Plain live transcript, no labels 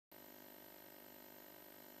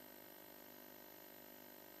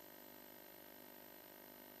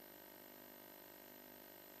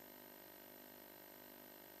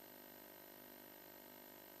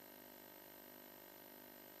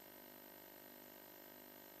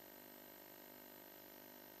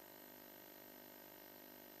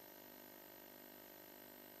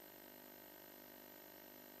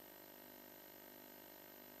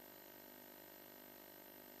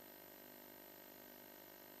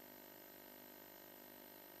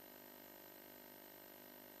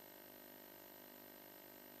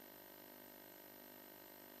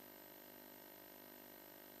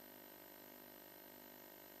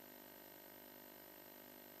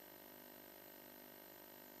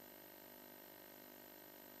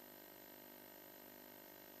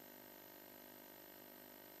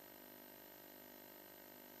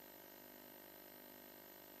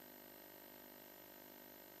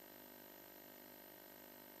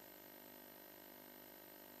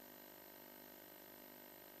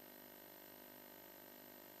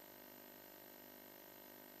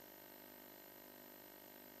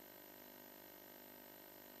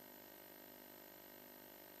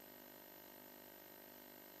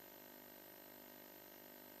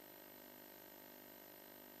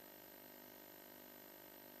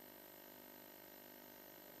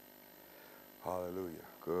Hallelujah.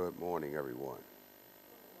 Good morning, everyone.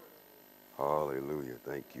 Hallelujah.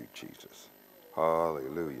 Thank you, Jesus.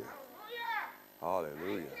 Hallelujah.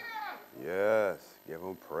 Hallelujah. Yes, give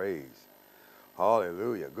him praise.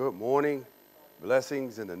 Hallelujah. Good morning.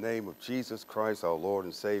 Blessings in the name of Jesus Christ, our Lord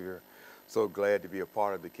and Savior. So glad to be a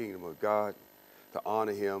part of the kingdom of God, to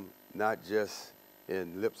honor him, not just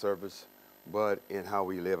in lip service, but in how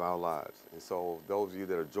we live our lives. And so those of you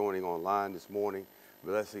that are joining online this morning,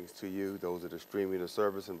 blessings to you, those that are streaming the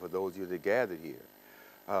service, and for those of you that gathered here.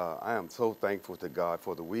 I am so thankful to God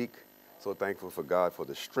for the week, so thankful for God for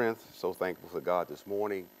the strength, so thankful for God this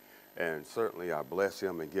morning, and certainly I bless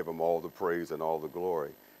him and give him all the praise and all the glory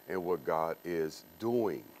in what God is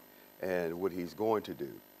doing and what he's going to do.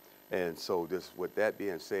 And so with that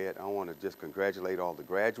being said, I want to just congratulate all the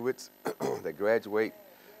graduates that graduate.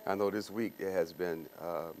 I know this week there has been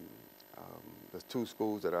the two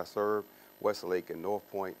schools that I serve, Westlake and North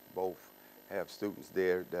Point, both have students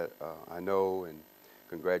there that I know, and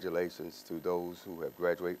congratulations to those who have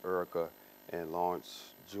graduated, Erica and Lawrence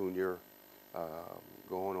Jr.,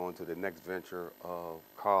 going on to the next venture of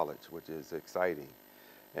college, which is exciting.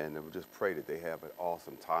 And we just pray that they have an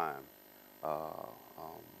awesome time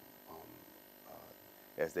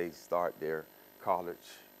as they start their college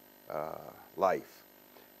life.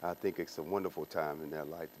 I think it's a wonderful time in their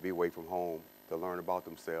life to be away from home, to learn about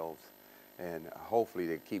themselves, and hopefully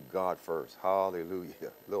they keep God first.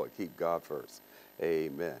 Hallelujah. Lord, keep God first.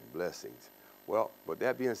 Amen. Blessings. Well, with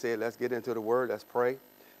that being said, let's get into the word. Let's pray,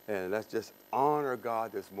 and let's just honor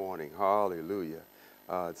God this morning. Hallelujah.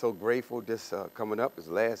 So grateful this coming up is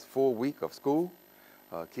the last full week of school.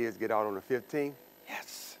 Kids get out on the 15th.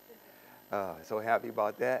 Yes. So happy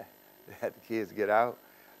about that. That the kids get out.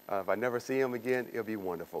 If I never see them again, it'll be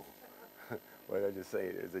wonderful. But I just say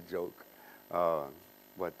it as a joke.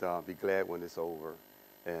 But be glad when it's over.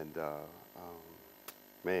 And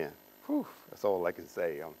man, whew, that's all I can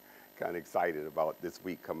say. I'm kind of excited about this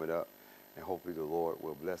week coming up. And hopefully the Lord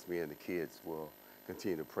will bless me and the kids will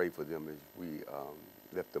continue to pray for them as we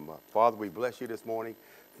lift them up. Father, we bless you this morning.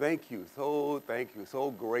 Thank you, so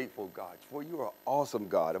grateful, God, for you are an awesome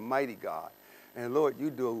God, a mighty God. And Lord, you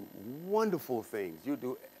do wonderful things. You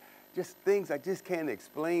do just things I just can't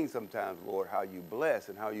explain sometimes, Lord, how you bless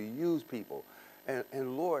and how you use people.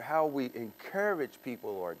 And Lord, how we encourage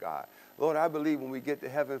people, Lord God. Lord, I believe when we get to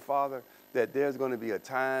heaven, Father, that there's going to be a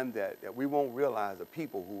time that we won't realize the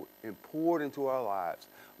people who poured into our lives,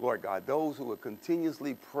 Lord God, those who have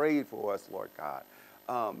continuously prayed for us, Lord God.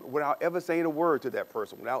 Without ever saying a word to that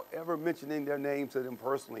person, without ever mentioning their name to them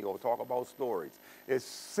personally or talk about stories. It's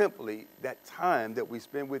simply that time that we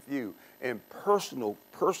spend with you in personal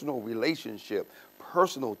relationship,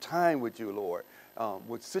 personal time with you, Lord,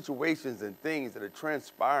 with situations and things that are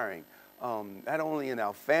transpiring, not only in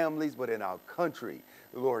our families, but in our country,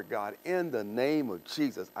 Lord God, in the name of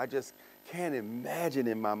Jesus. I just can't imagine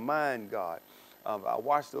in my mind, God. I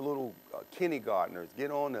watched the little kindergartners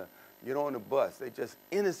get on the bus. They're just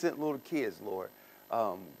innocent little kids, Lord.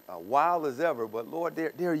 Wild as ever, but Lord,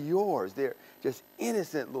 they're yours. They're just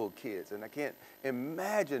innocent little kids. And I can't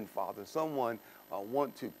imagine, Father, someone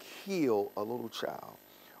want to kill a little child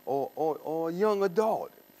or a young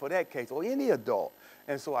adult, for that case, or any adult.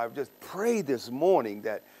 And so I just pray this morning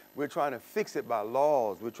that we're trying to fix it by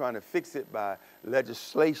laws. We're trying to fix it by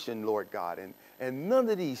legislation, Lord God. And none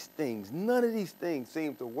of these things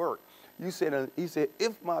seem to work. He said,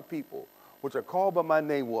 if my people, which are called by my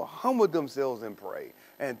name, will humble themselves and pray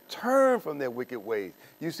and turn from their wicked ways,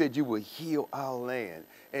 you said you will heal our land.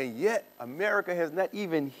 And yet America has not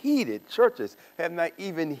even heeded, churches have not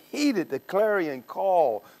even heeded the clarion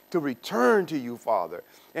call to return to you, Father,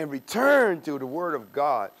 and return to the word of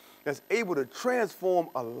God that's able to transform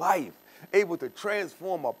a life, able to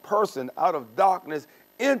transform a person out of darkness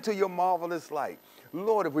into your marvelous light.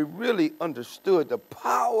 Lord, if we really understood the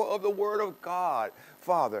power of the word of God,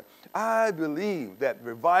 Father, I believe that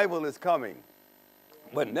revival is coming,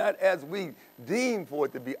 but not as we deem for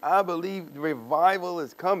it to be. I believe the revival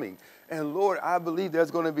is coming. And Lord, I believe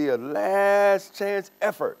there's going to be a last chance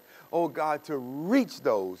effort, oh God, to reach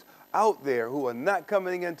those out there who are not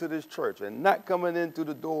coming into this church and not coming into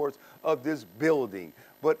the doors of this building.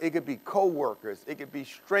 But it could be co-workers, it could be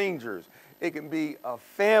strangers, it can be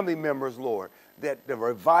family members, Lord, that the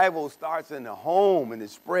revival starts in the home and it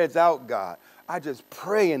spreads out, God. I just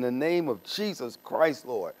pray in the name of Jesus Christ,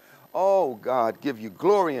 Lord. Oh, God, give you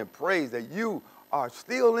glory and praise that you are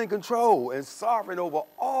still in control and sovereign over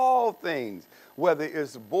all things, whether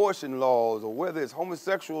it's abortion laws or whether it's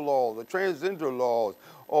homosexual laws or transgender laws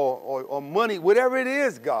or money, whatever it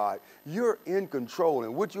is, God, you're in control.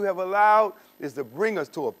 And what you have allowed is to bring us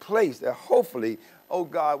to a place that hopefully, oh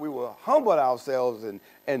God, we will humble ourselves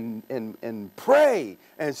and pray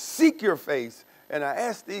and seek your face. And I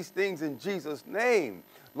ask these things in Jesus' name,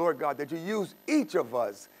 Lord God, that you use each of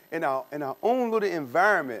us in our own little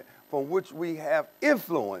environment from which we have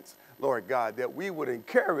influence, Lord God, that we would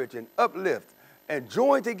encourage and uplift and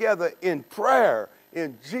join together in prayer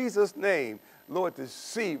in Jesus' name, Lord, to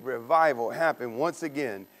see revival happen once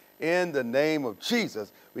again. In the name of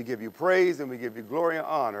Jesus, we give you praise and we give you glory and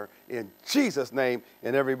honor in Jesus' name.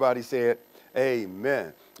 And everybody said,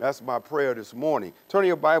 amen. That's my prayer this morning. Turn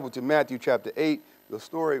your Bible to Matthew chapter 8, the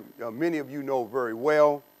story many of you know very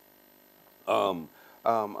well. I'm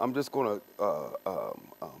just going to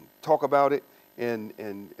talk about it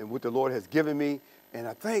and what the Lord has given me. And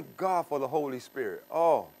I thank God for the Holy Spirit.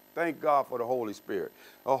 Oh, thank God for the Holy Spirit.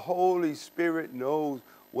 The Holy Spirit knows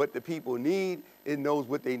what the people need. It knows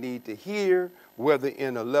what they need to hear, whether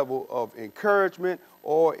in a level of encouragement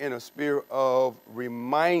or in a spirit of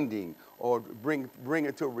reminding or bring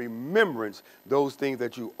into remembrance those things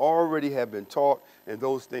that you already have been taught and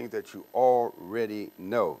those things that you already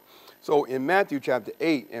know. So in Matthew chapter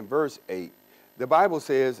 8 and verse 8, the Bible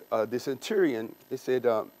says the centurion, it said,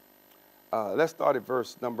 let's start at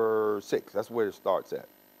verse number 6. That's where it starts at.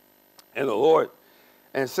 And the Lord,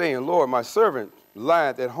 and saying, Lord, my servant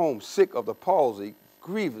lieth at home sick of the palsy,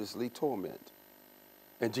 grievously tormented.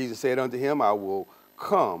 And Jesus said unto him, I will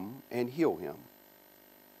come and heal him.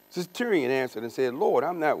 The centurion answered and said, Lord,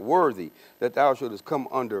 I'm not worthy that thou shouldest come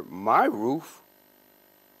under my roof,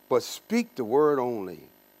 but speak the word only,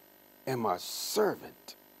 and my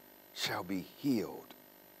servant shall be healed.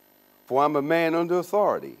 For I'm a man under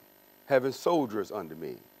authority, having soldiers under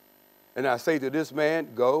me. And I say to this man,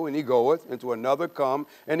 go, and he goeth, and to another, come,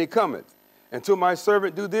 and he cometh. And to my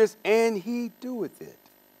servant, do this, and he doeth it.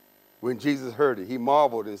 When Jesus heard it, he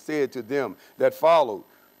marveled and said to them that followed,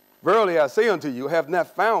 verily I say unto you, have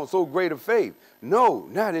not found so great a faith, no,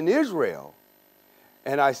 not in Israel.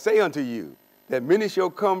 And I say unto you, that many shall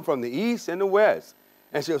come from the east and the west,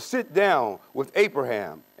 and shall sit down with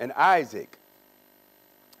Abraham and Isaac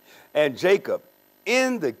and Jacob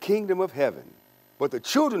in the kingdom of heaven. But the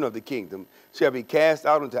children of the kingdom shall be cast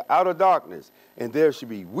out into outer darkness, and there shall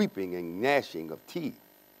be weeping and gnashing of teeth.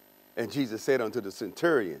 And Jesus said unto the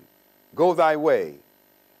centurion, go thy way,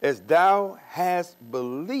 as thou hast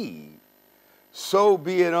believed, so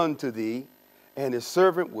be it unto thee. And his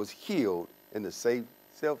servant was healed in the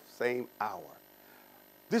self-same hour.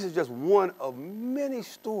 This is just one of many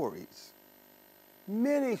stories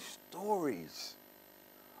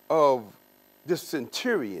of this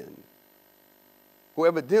centurion, who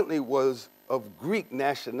evidently was of Greek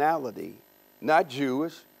nationality, not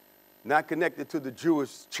Jewish, not connected to the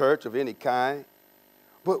Jewish church of any kind.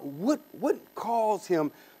 But what caused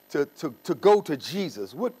him to go to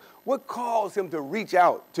Jesus? What caused him to reach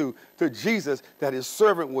out to Jesus that his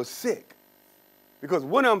servant was sick? Because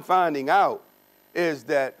what I'm finding out is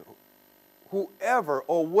that whoever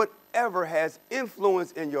or whatever has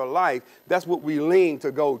influence in your life, that's what we lean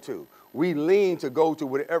to go to. We lean to go to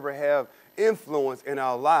whatever have influence in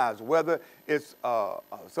our lives, whether it's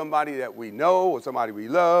somebody that we know or somebody we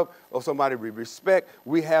love or somebody we respect.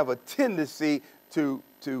 We have a tendency to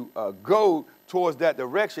go towards that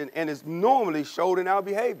direction, and it's normally showed in our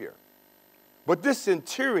behavior. But this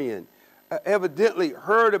centurion evidently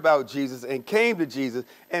heard about Jesus and came to Jesus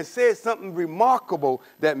and said something remarkable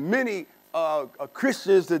that many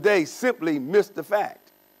Christians today simply miss the fact.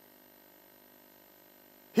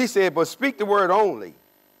 He said, but speak the word only.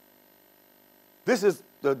 This is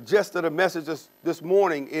the gist of the message this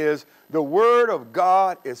morning is the word of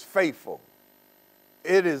God is faithful.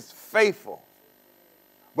 It is faithful.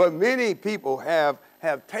 But many people have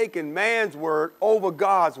taken man's word over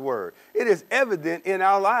God's word. It is evident in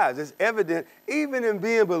our lives. It's evident even in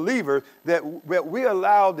being believers that we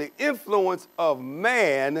allow the influence of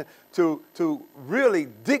man to really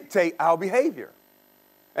dictate our behavior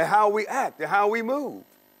and how we act and how we move.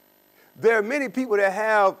 There are many people that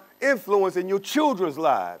have influence in your children's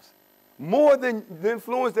lives, more than the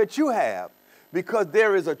influence that you have, because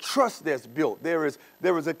there is a trust that's built. There is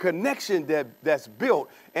a connection that's built.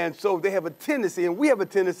 And so they have a tendency, and we have a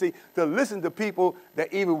tendency to listen to people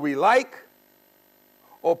that either we like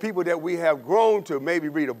or people that we have grown to maybe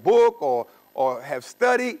read a book or have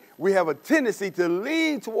studied. We have a tendency to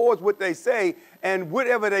lean towards what they say, and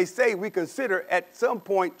whatever they say we consider at some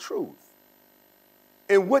point truth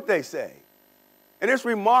in what they say. And it's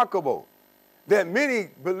remarkable that many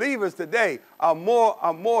believers today are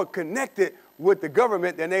more connected with the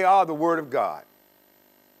government than they are the Word of God.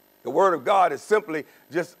 The Word of God is simply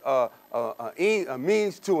just a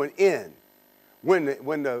means to an end. When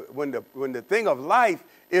the thing of life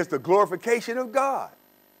is the glorification of God.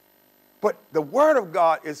 But the Word of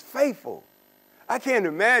God is faithful. I can't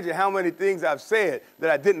imagine how many things I've said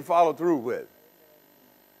that I didn't follow through with.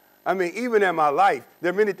 I mean, even in my life,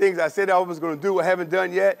 there are many things I said I was going to do I haven't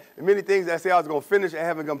done yet, and many things I said I was going to finish I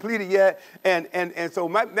haven't completed yet. And so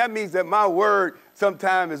that means that my word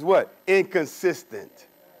sometimes is what? Inconsistent.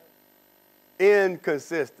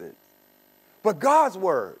 Inconsistent. But God's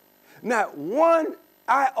word, not one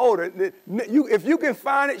iota, if you can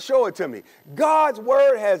find it, show it to me. God's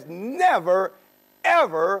word has never,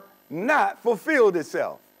 ever not fulfilled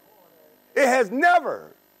itself. It has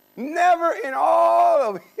never in all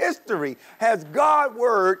of history has God's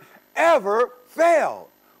word ever failed.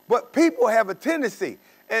 But people have a tendency,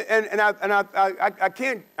 I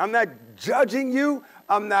can't, I'm not judging you.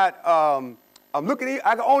 I'm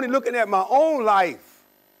only looking at my own life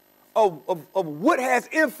of what has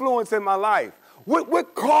influence in my life.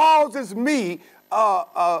 What causes me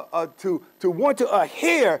to want to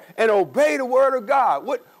adhere and obey the word of God?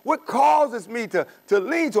 What causes me to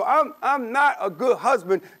lean to? I'm not a good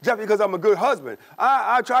husband just because I'm a good husband.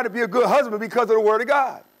 I try to be a good husband because of the word of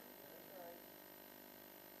God.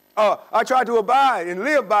 I try to abide and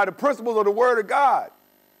live by the principles of the word of God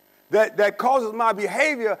that causes my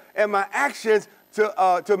behavior and my actions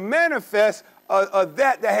to manifest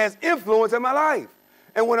that has influence in my life.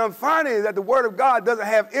 And what I'm finding is that the word of God doesn't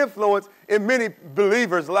have influence in many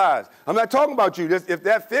believers' lives. I'm not talking about you. If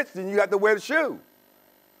that fits, then you have to wear the shoe.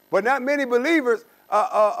 But not many believers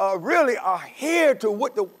really adhere to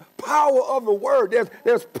what the power of the word.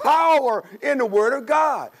 There's power in the word of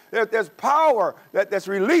God. There's power that's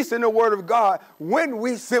released in the word of God when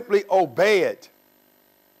we simply obey it.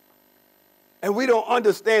 And we don't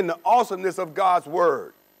understand the awesomeness of God's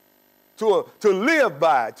word. To live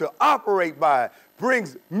by, to operate by,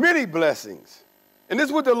 brings many blessings. And this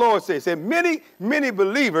is what the Lord says. He said, many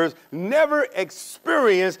believers never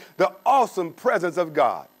experience the awesome presence of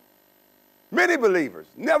God. Many believers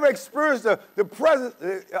never experience the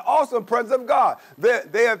awesome presence of God.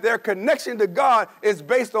 Their connection to God is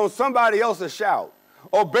based on somebody else's shout,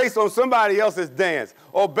 or based on somebody else's dance,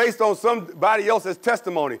 or based on somebody else's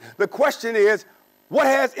testimony. The question is, what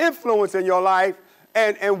has influence in your life,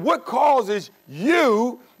 and what causes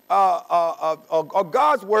you,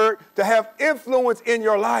 God's word, to have influence in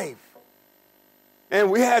your life?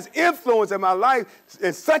 And it has influence in my life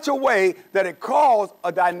in such a way that it caused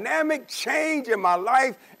a dynamic change in my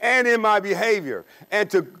life and in my behavior, and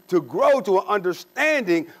to grow to an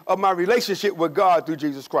understanding of my relationship with God through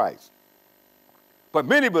Jesus Christ. But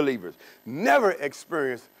many believers never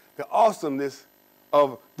experience the awesomeness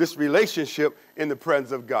of this relationship in the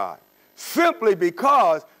presence of God, simply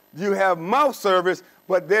because you have mouth service,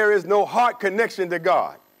 but there is no heart connection to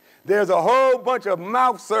God. There's a whole bunch of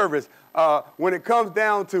mouth service when it comes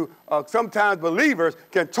down to sometimes believers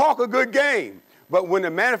can talk a good game, but when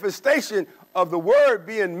the manifestation of the word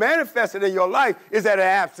being manifested in your life is at an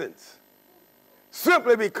absence.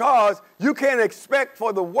 Simply because you can't expect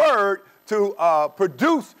for the word to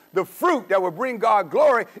produce the fruit that will bring God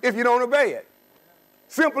glory if you don't obey it.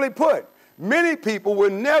 Simply put, many people will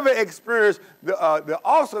never experience the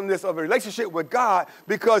awesomeness of a relationship with God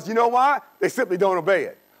because, you know why? They simply don't obey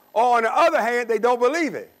it. Or on the other hand, they don't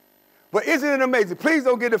believe it. But isn't it amazing? Please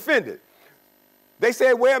don't get offended. They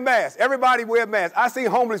said wear a mask. Everybody wear masks. I seen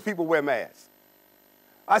homeless people wear masks.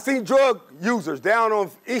 I seen drug users down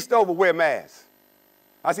on Eastover wear masks.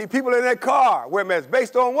 I see people in their car wear masks.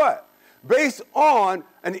 Based on what? Based on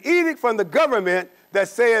an edict from the government that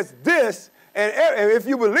says this, and if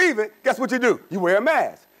you believe it, guess what you do? You wear a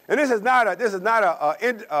mask. And this is not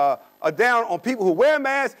a down on people who wear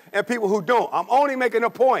masks and people who don't. I'm only making a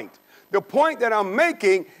point. The point that I'm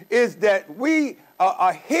making is that we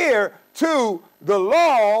adhere to the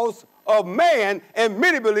laws of man, and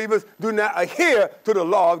many believers do not adhere to the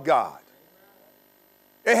law of God.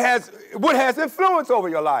 What has influence over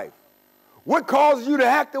your life? What causes you to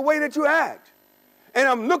act the way that you act? And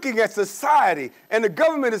I'm looking at society, and the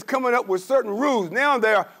government is coming up with certain rules. Now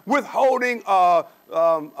they're withholding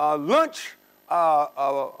lunch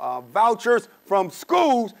vouchers from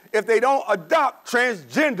schools if they don't adopt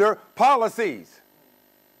transgender policies.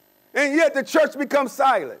 And yet the church becomes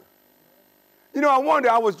silent. You know,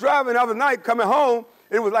 I was driving the other night coming home.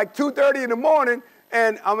 It was like 2:30 in the morning,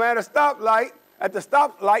 and I'm at the stoplight,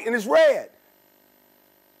 and it's red.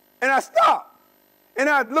 And I stopped. And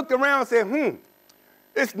I looked around and said,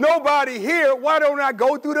 It's nobody here. Why don't I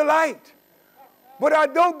go through the light? But I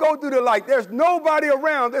don't go through the light. There's nobody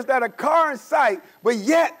around. There's not a car in sight. But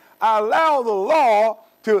yet I allow the law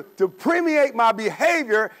to permeate my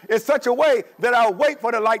behavior in such a way that I wait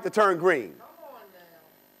for the light to turn green.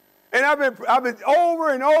 And I've been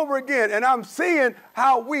over and over again, and I'm seeing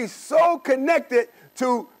how we so connected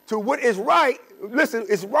to what is right. Listen,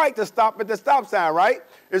 it's right to stop at the stop sign, right?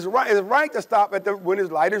 It's right to stop when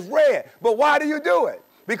his light is red. But why do you do it?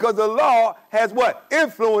 Because the law has what?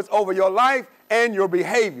 Influence over your life and your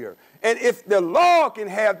behavior. And if the law can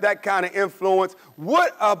have that kind of influence,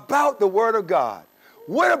 what about the Word of God?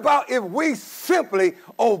 What about if we simply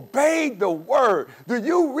obeyed the Word? Do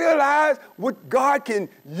you realize what God can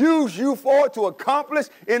use you for to accomplish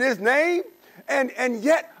in His name? And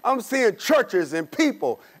yet I'm seeing churches and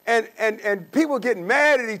people and people getting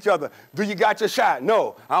mad at each other. Do you got your shot?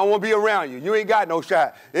 No, I don't want to be around you. You ain't got no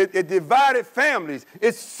shot. It divided families.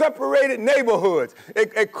 It separated neighborhoods.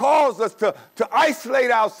 It caused us to isolate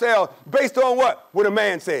ourselves based on what? What a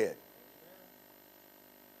man said.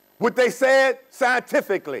 What they said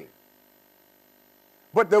scientifically.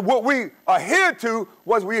 But what we adhered to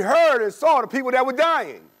was we heard and saw the people that were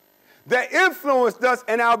dying. That influenced us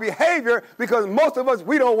in our behavior because most of us,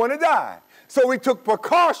 we don't want to die. So we took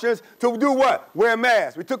precautions to do what? Wear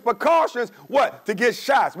masks. We took precautions, what? To get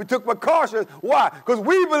shots. We took precautions. Why? Because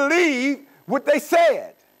we believe what they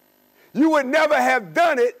said. You would never have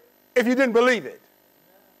done it if you didn't believe it.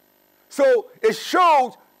 So it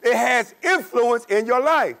shows it has influence in your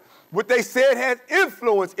life. What they said has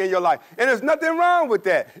influence in your life. And there's nothing wrong with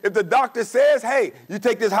that. If the doctor says, hey, you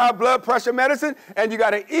take this high blood pressure medicine and you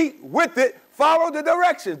got to eat with it, follow the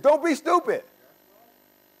directions. Don't be stupid.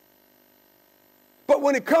 But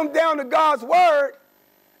when it comes down to God's word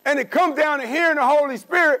and it comes down to hearing the Holy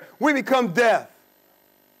Spirit, we become deaf.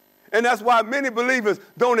 And that's why many believers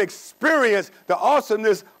don't experience the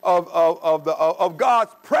awesomeness of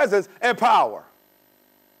God's presence and power.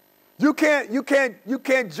 You can't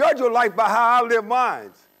judge your life by how I live mine.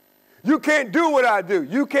 You can't do what I do.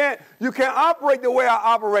 You can't operate the way I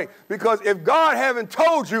operate. Because if God haven't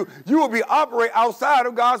told you, you will be operating outside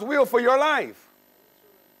of God's will for your life.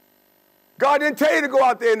 God didn't tell you to go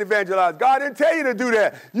out there and evangelize. God didn't tell you to do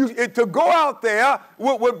that. To go out there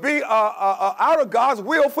would be out of God's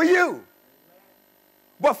will for you.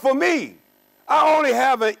 But for me, I only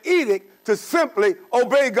have an edict to simply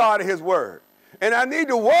obey God and His word. And I need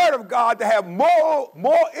the word of God to have more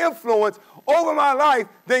influence over my life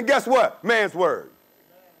than, guess what? Man's word.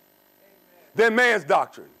 Than man's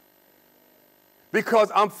doctrine.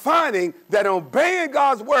 Because I'm finding that obeying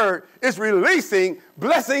God's word is releasing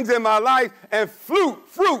blessings in my life and fruit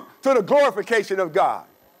to the glorification of God.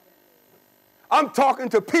 I'm talking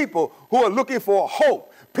to people who are looking for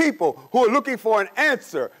hope, people who are looking for an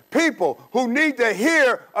answer, people who need to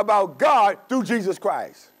hear about God through Jesus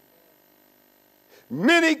Christ.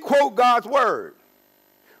 Many quote God's word,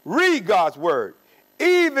 read God's word,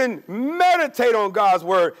 even meditate on God's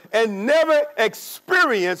word, and never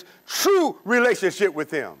experience true relationship with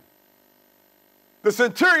Him. The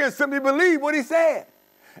centurion simply believed what he said,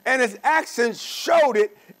 and his actions showed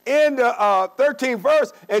it in the 13th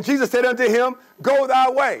verse. And Jesus said unto him, go thy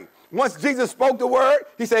way. Once Jesus spoke the word,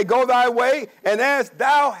 He said, go thy way, and as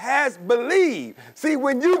thou hast believed. See,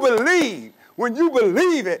 when you believe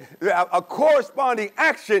it, a corresponding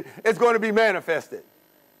action is going to be manifested.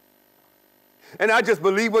 And I just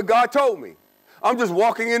believe what God told me. I'm just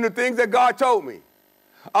walking into things that God told me.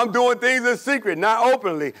 I'm doing things in secret, not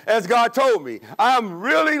openly, as God told me. I'm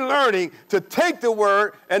really learning to take the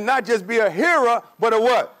word and not just be a hearer, but a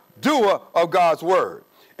what? Doer of God's word.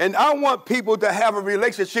 And I want people to have a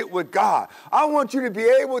relationship with God. I want you to be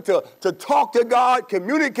able to talk to God,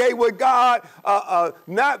 communicate with God,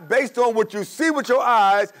 not based on what you see with your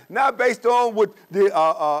eyes, not based on what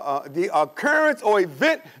the occurrence or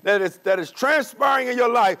event that is transpiring in your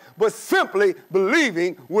life, but simply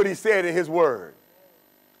believing what He said in His word.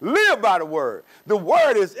 Live by the word. The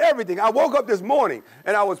word is everything. I woke up this morning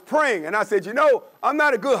and I was praying and I said, you know, I'm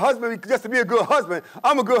not a good husband just to be a good husband.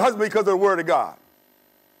 I'm a good husband because of the word of God.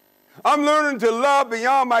 I'm learning to love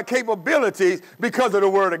beyond my capabilities because of the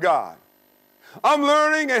word of God. I'm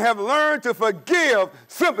learning and have learned to forgive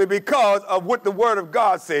simply because of what the word of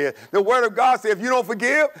God says. The word of God says if you don't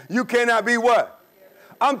forgive, you cannot be what?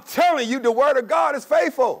 I'm telling you, the word of God is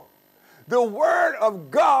faithful. The word of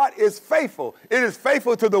God is faithful. It is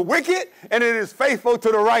faithful to the wicked and it is faithful to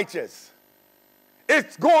the righteous.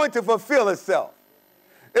 It's going to fulfill itself.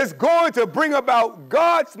 It's going to bring about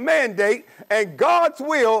God's mandate and God's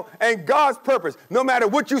will and God's purpose. No matter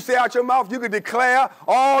what you say out your mouth, you can declare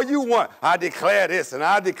all you want. I declare this and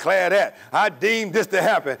I declare that. I deem this to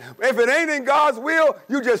happen. If it ain't in God's will,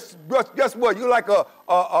 you just, guess what? You're like a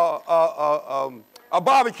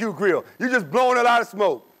barbecue grill. You're just blowing it out of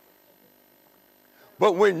smoke.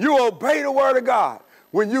 But when you obey the word of God,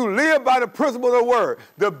 when you live by the principle of the word,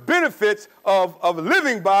 the benefits of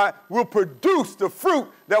living by will produce the fruit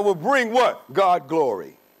that will bring what? God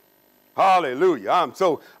glory. Hallelujah.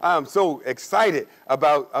 I'm so excited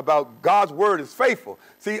about God's word is faithful.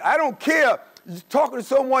 See, I don't care. You're talking to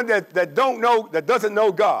someone that doesn't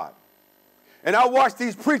know God. And I watch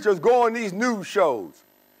these preachers go on these news shows.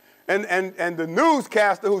 And the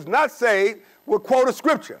newscaster who's not saved will quote a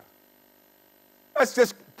scripture. That's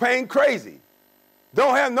just plain crazy.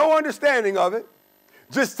 Don't have no understanding of it.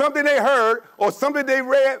 Just something they heard or something they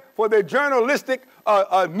read for their journalistic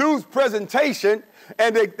news presentation.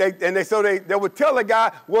 And they would tell the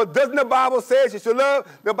guy, well, doesn't the Bible say you should love?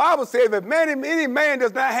 The Bible says if any man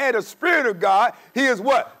does not have the Spirit of God, he is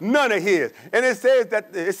what? None of his. And it said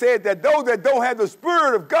that those that don't have the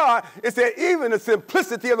Spirit of God, it said even the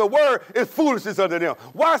simplicity of the word is foolishness unto them.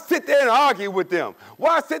 Why sit there and argue with them?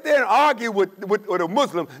 Why sit there and argue with a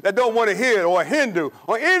Muslim that don't want to hear it, or a Hindu,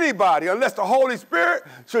 or anybody, unless the Holy Spirit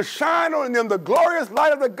should shine on them the glorious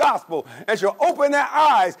light of the gospel and shall open their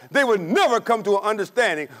eyes, they would never come to an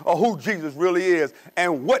understanding of who Jesus really is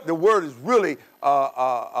and what the word is really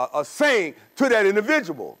saying to that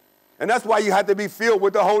individual. And that's why you have to be filled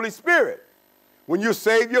with the Holy Spirit. When you're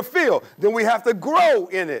saved, you're filled. Then we have to grow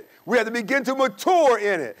in it. We have to begin to mature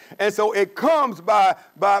in it. And so it comes by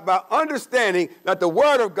understanding that the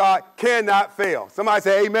word of God cannot fail. Somebody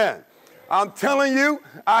say amen. I'm telling you,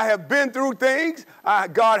 I have been through things.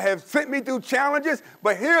 God has sent me through challenges.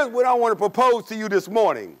 But here's what I want to propose to you this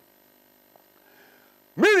morning.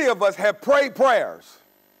 Many of us have prayed prayers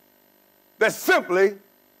that simply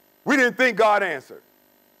we didn't think God answered.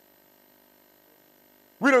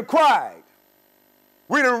 We done cried.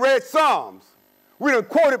 We done read Psalms. We done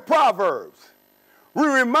quoted Proverbs. We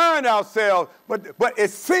remind ourselves, but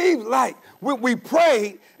it seems like when we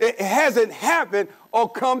prayed, it hasn't happened or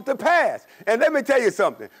come to pass. And let me tell you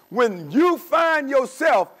something. When you find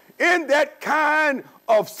yourself in that kind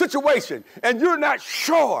of situation and you're not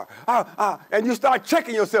sure, and you start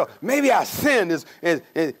checking yourself, maybe I sinned,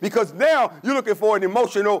 because now you're looking for an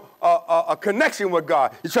emotional a connection with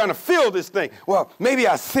God. You're trying to feel this thing. Well, maybe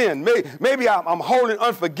I sinned. Maybe I'm holding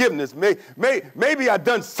unforgiveness. Maybe I've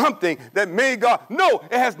done something that made God. No,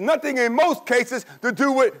 it has nothing in most cases to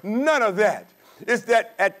do with none of that. It's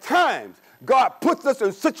that at times God puts us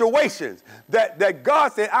in situations that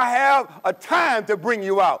God said, I have a time to bring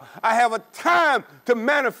you out. I have a time to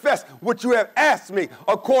manifest what you have asked me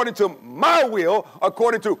according to my will,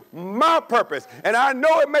 according to my purpose. And I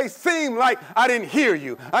know it may seem like I didn't hear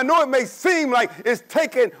you. I know it may seem like it's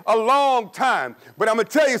taken a long time. But I'm going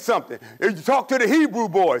to tell you something. If you talk to the Hebrew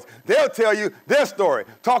boys, they'll tell you their story.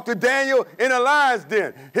 Talk to Daniel in the lion's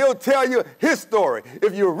den. He'll tell you his story.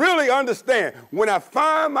 If you really understand, when I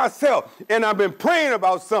find myself and I've been praying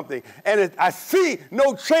about something and I see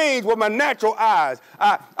no change with my natural eyes,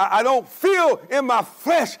 I don't feel in my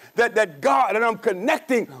flesh that I'm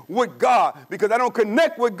connecting with God, because I don't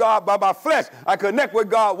connect with God by my flesh. I connect with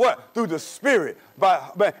God what? Through the Spirit.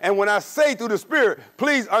 And when I say through the Spirit,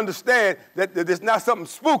 please understand that it's not something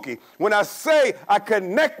spooky. When I say I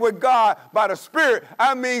connect with God by the Spirit,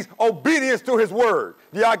 I mean obedience to his word.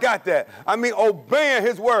 Y'all got that? I mean obeying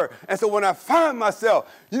his word. And so when I find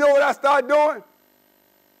myself, you know what I start doing?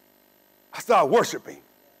 I start worshiping.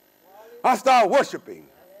 I start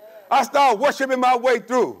worshiping my way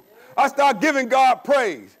through. I start giving God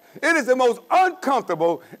praise. It is the most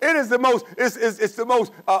uncomfortable. It's the most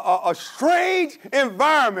strange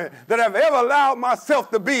environment that I've ever allowed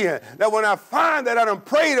myself to be in. That when I find that I done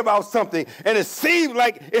prayed about something and it seems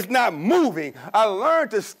like it's not moving, I learn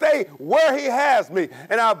to stay where he has me.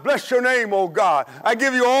 And I bless your name, oh God. I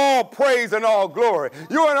give you all praise and all glory.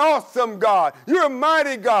 You're an awesome God. You're a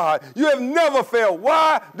mighty God. You have never failed.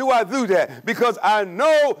 Why do I do that? Because I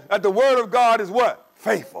know that the word of God is what?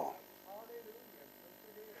 Faithful.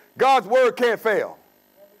 God's word can't fail.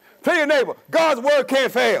 Tell your neighbor, God's word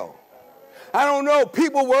can't fail. I don't know,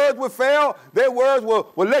 people's words will fail. Their words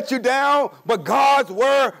will let you down, but God's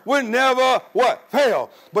word will never what?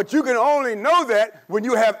 Fail. But you can only know that when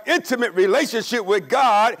you have intimate relationship with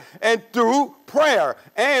God and through prayer.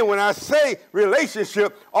 And when I say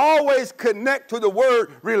relationship, always connect to the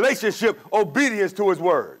word relationship, obedience to his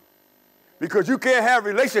word. Because you can't have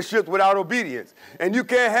relationships without obedience. And you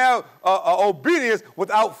can't have obedience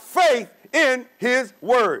without faith in his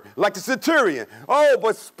word. Like the centurion. Oh,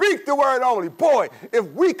 but speak the word only. Boy, if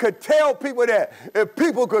we could tell people that, if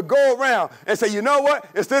people could go around and say, you know what?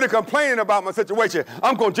 Instead of complaining about my situation,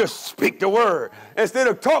 I'm going to just speak the word. Instead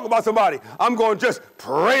of talking about somebody, I'm going to just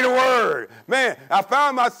pray the word. Man, I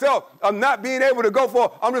found myself, I'm not being able to go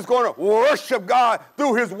for, I'm just going to worship God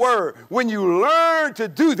through his word. When you learn to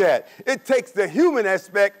do that, it takes the human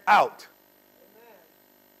aspect out.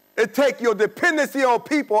 It takes your dependency on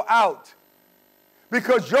people out.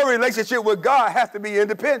 Because your relationship with God has to be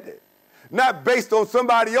independent. Not based on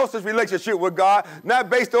somebody else's relationship with God, not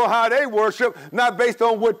based on how they worship, not based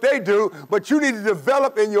on what they do, but you need to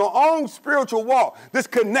develop in your own spiritual walk this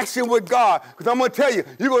connection with God. Because I'm going to tell you,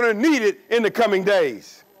 you're going to need it in the coming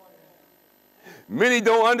days. Many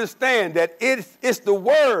don't understand that it's the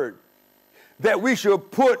word that we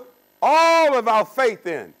should put all of our faith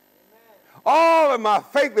in. All of my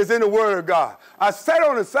faith is in the word of God. I sat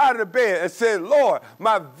on the side of the bed and said, Lord,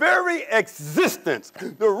 my very existence,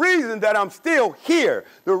 the reason that I'm still here,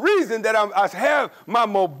 the reason that I have my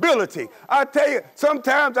mobility. I tell you,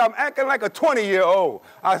 sometimes I'm acting like a 20-year-old.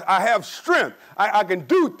 I have strength. I can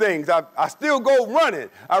do things. I still go running.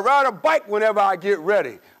 I ride a bike whenever I get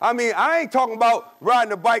ready. I mean, I ain't talking about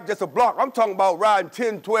riding a bike just a block. I'm talking about riding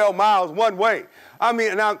 10, 12 miles one way. I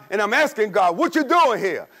mean, and I'm asking God, what you doing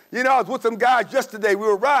here? You know, I was with some guys yesterday. We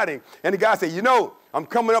were riding, and the guy said, you know, I'm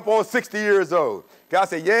coming up on 60 years old. Guy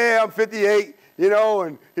said, yeah, I'm 58, you know,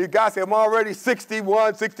 and the guy said, I'm already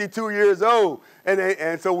 61, 62 years old.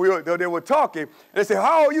 And so they were talking, and they said,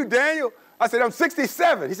 how old are you, Daniel? I said, I'm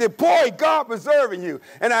 67. He said, boy, God preserving you.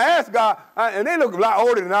 And I asked God, and they look a lot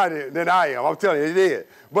older than I am. I'm telling you, they did.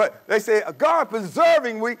 But they say, God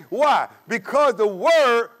preserving me. Why? Because the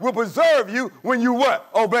word will preserve you when you what?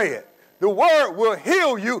 Obey it. The word will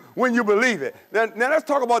heal you when you believe it. Now let's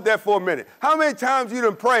talk about that for a minute. How many times you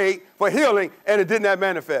done prayed for healing and it did not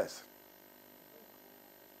manifest?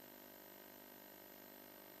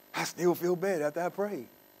 I still feel bad after I prayed.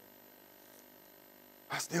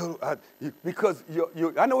 Because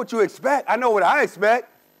I know what you expect. I know what I expect.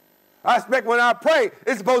 I expect when I pray,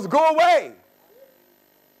 it's supposed to go away.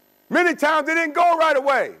 Many times it didn't go right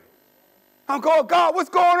away. I'm going, God, what's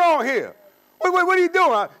going on here? What are you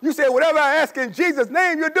doing? You say, whatever I ask in Jesus'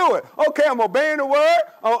 name, you do it. Okay, I'm obeying the word.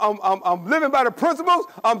 I'm living by the principles.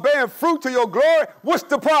 I'm bearing fruit to your glory. What's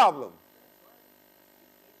the problem?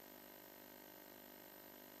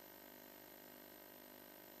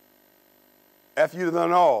 After you've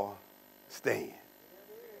done all, stand.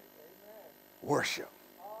 Worship.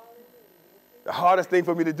 The hardest thing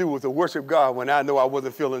for me to do was to worship God when I know I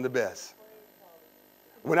wasn't feeling the best.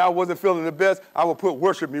 When I wasn't feeling the best, I would put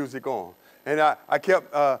worship music on. And I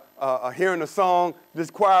kept hearing the song this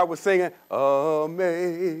choir was singing,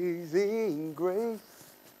 Amazing Grace,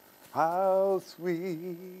 how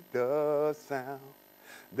sweet the sound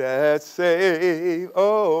that saved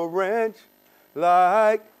a wretch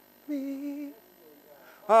like me.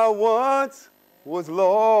 I once was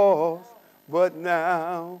lost, but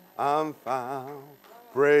now I'm found.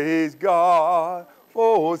 Praise God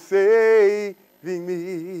for saving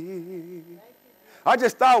me. I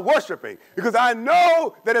just start worshiping because I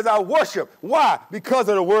know that as I worship, why? Because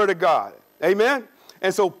of the word of God. Amen?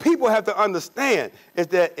 And so people have to understand is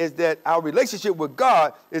that our relationship with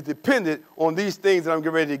God is dependent on these things that I'm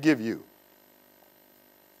getting ready to give you.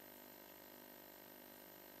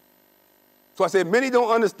 So I said, many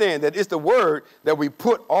don't understand that it's the word that we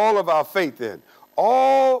put all of our faith in.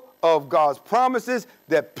 All of God's promises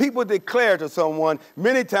that people declare to someone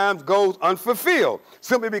many times goes unfulfilled,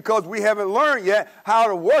 simply because we haven't learned yet how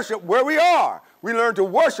to worship where we are. We learn to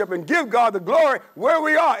worship and give God the glory where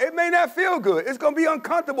we are. It may not feel good. It's going to be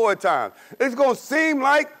uncomfortable at times. It's going to seem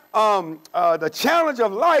like the challenge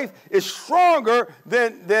of life is stronger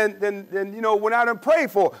than when I done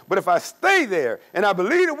prayed for. But if I stay there and I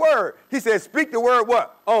believe the word, he said, speak the word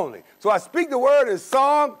what? Only. So I speak the word in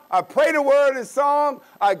song. I pray the word in song.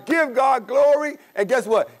 I give God glory. And guess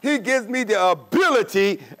what? He gives me the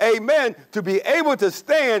ability, amen, to be able to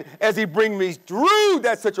stand as he brings me through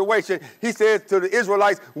that situation. He says to the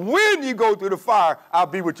Israelites, when you go through the fire, I'll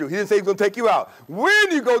be with you. He didn't say he's going to take you out.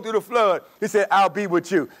 When you go through the flood, he said, I'll be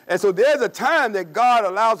with you. And so there's a time that God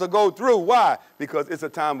allows to go through. Why? Because it's a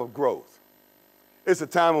time of growth. It's a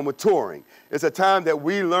time of maturing. It's a time that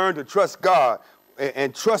we learn to trust God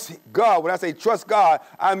and trust God. When I say trust God,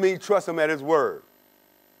 I mean trust him at his word.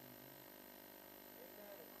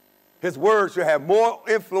 His word should have more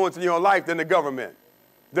influence in your life than the government,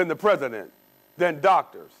 than the president, than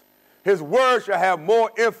doctors. His word shall have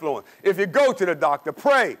more influence. If you go to the doctor,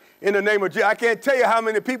 pray in the name of Jesus. I can't tell you how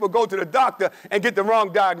many people go to the doctor and get the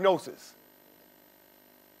wrong diagnosis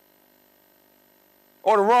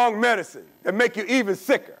or the wrong medicine that make you even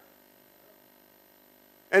sicker.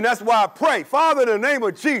 And that's why I pray, Father, in the name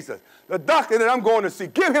of Jesus, the doctor that I'm going to see,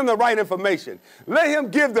 give him the right information. Let him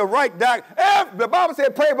give the right diagnosis. The Bible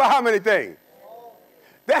said pray about how many things?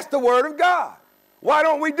 That's the word of God. Why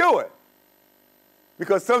don't we do it?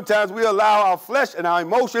 Because sometimes we allow our flesh and our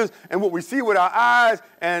emotions and what we see with our eyes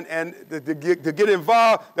and to get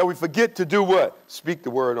involved that we forget to do what? Speak the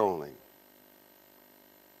word only.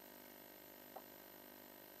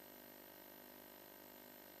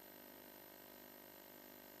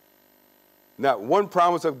 Not one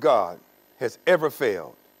promise of God has ever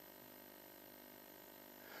failed.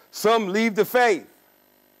 Some leave the faith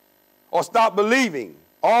or stop believing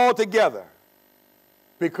altogether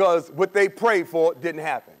because what they prayed for didn't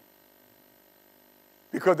happen.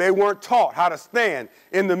 Because they weren't taught how to stand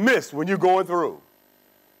in the midst when you're going through.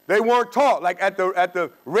 They weren't taught, like at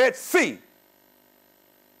the Red Sea.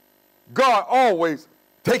 God always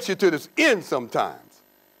takes you to this end sometimes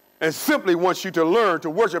and simply wants you to learn to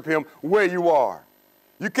worship him where you are.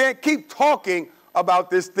 You can't keep talking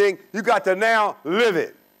about this thing. You got to now live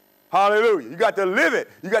it. Hallelujah. You got to live it.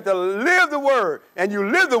 You got to live the word. And you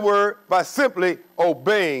live the word by simply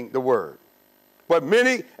obeying the word. But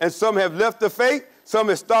many and some have left the faith. Some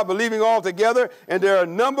have stopped believing altogether. And there are a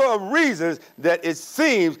number of reasons that it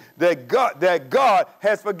seems that God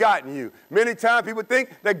has forgotten you. Many times people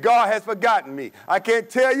think that God has forgotten me. I can't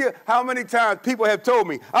tell you how many times people have told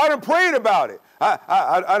me, I done prayed about it.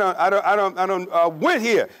 I don't went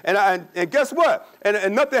here. And guess what?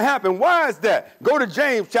 And nothing happened. Why is that? Go to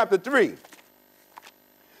James chapter 3.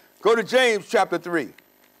 Go to James chapter 3.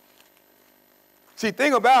 See,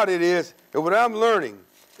 thing about it is that what I'm learning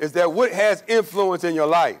is that what has influence in your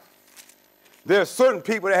life. There are certain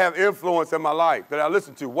people that have influence in my life that I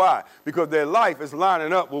listen to. Why? Because their life is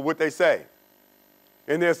lining up with what they say.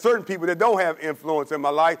 And there are certain people that don't have influence in my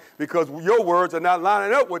life because your words are not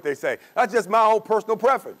lining up with what they say. That's just my own personal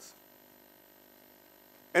preference.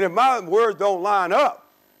 And if my words don't line up,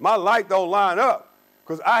 my life don't line up,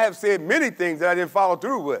 because I have said many things that I didn't follow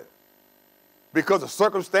through with. Because of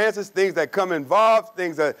circumstances, things that come involved,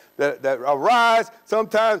 things that arise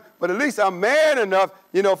sometimes. But at least I'm man enough,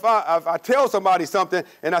 you know, if I tell somebody something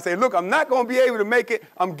and I say, look, I'm not going to be able to make it.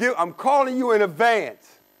 I'm calling you in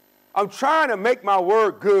advance. I'm trying to make my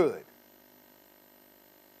word good.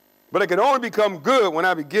 But it can only become good when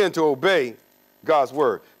I begin to obey God's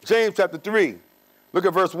word. James chapter 3, look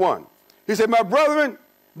at verse 1. He said, my brethren,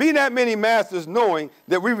 be not many masters, knowing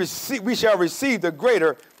that we shall receive the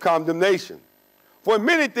greater condemnation. For in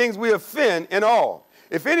many things we offend in all.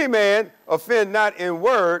 If any man offend not in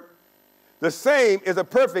word, the same is a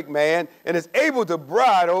perfect man and is able to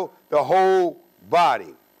bridle the whole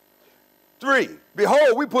body. 3,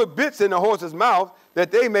 behold, we put bits in the horse's mouth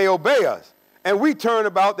that they may obey us, and we turn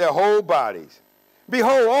about their whole bodies.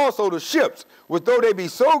 Behold also the ships, which though they be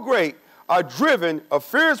so great, are driven of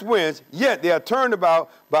fierce winds, yet they are turned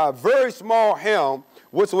about by a very small helm,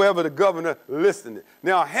 whatsoever the governor listeth.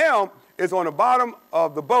 Now, a helm is on the bottom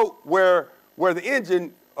of the boat where the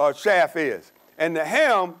engine shaft is. And the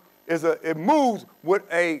helm it moves with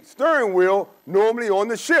a steering wheel normally on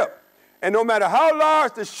the ship. And no matter how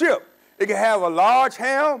large the ship, it can have a large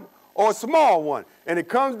helm or a small one. And it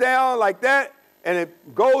comes down like that, and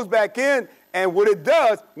it goes back in. And what it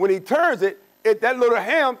does, when he turns it, that little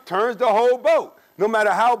helm turns the whole boat, no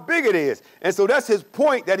matter how big it is. And so that's his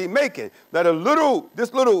point that he's making, that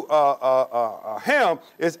this little helm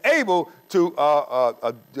is able to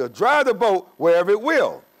drive the boat wherever it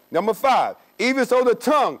will. Number 5, even so the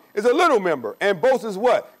tongue is a little member and boasts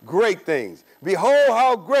what? Great things. Behold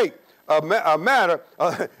how great a matter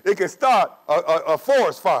it can start a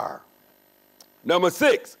forest fire. Number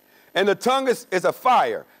 6, and the tongue is a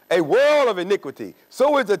fire, a world of iniquity.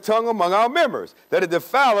 So is the tongue among our members, that it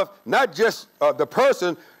defileth not just the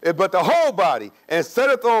person, but the whole body, and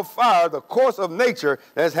setteth on fire the course of nature,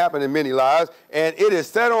 that has happened in many lives, and it is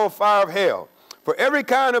set on fire of hell. For every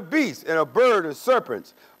kind of beast and of bird and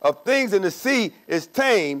serpents, of things in the sea is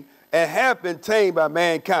tamed, and have been tamed by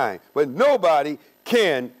mankind. But nobody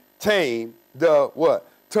can tame the what?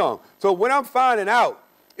 Tongue. So what I'm finding out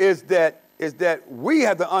is that we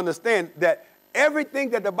have to understand that everything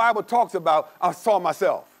that the Bible talks about, I saw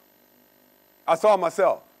myself. I saw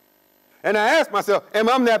myself. And I asked myself, am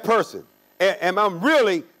I that person? Am I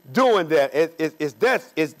really doing that?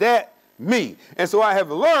 Is that me. And so I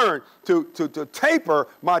have learned to taper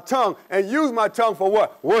my tongue and use my tongue for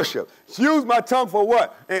what? Worship. Use my tongue for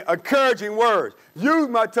what? Encouraging words. Use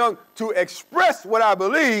my tongue to express what I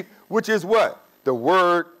believe, which is what? The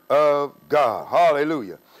word of God.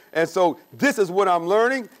 Hallelujah. And so this is what I'm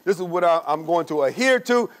learning. This is what I'm going to adhere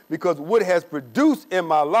to, because what has produced in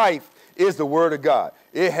my life is the word of God.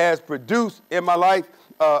 It has produced in my life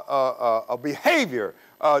a behavior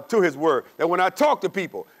to his word, that when I talk to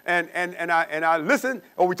people and I listen,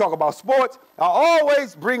 or we talk about sports, I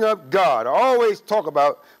always bring up God. I always talk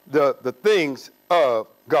about the things of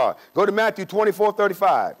God. Go to Matthew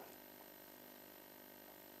 24:35.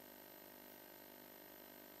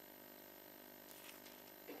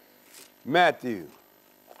 Matthew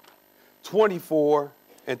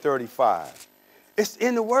 24:35. It's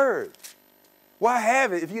in the word. Why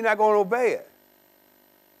have it if you're not going to obey it?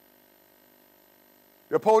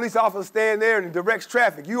 The police officer stand there and directs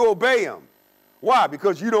traffic. You obey him. Why?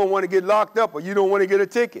 Because you don't want to get locked up or you don't want to get a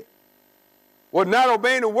ticket. Well, not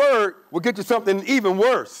obeying the word will get you something even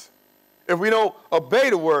worse if we don't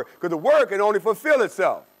obey the word, because the word can only fulfill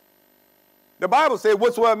itself. The Bible says,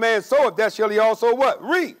 whatsoever man soweth, that shall he also what?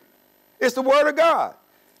 Reap. It's the word of God.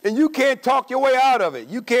 And you can't talk your way out of it.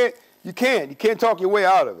 You can't talk your way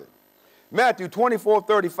out of it. Matthew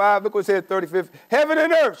 24:35, look what it says, 35th. Heaven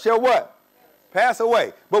and earth shall what? Pass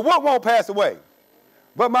away. But what won't pass away?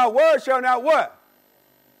 But my word shall not what?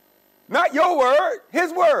 Not your word,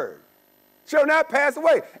 his word shall not pass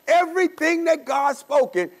away. Everything that God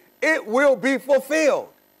spoken, it will be fulfilled.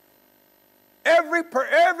 Every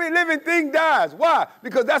living thing dies. Why?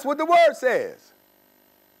 Because that's what the word says.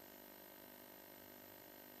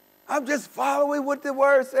 I'm just following what the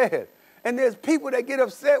word says. And there's people that get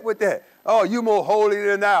upset with that. Oh, you more holy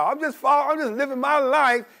than thou. I'm just living my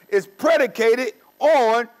life is predicated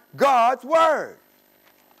on God's word.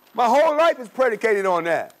 My whole life is predicated on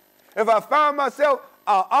that. If I find myself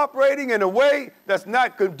operating in a way that's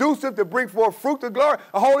not conducive to bring forth fruit to glory,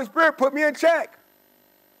 the Holy Spirit put me in check.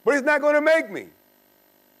 But he's not going to make me.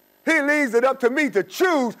 He leaves it up to me to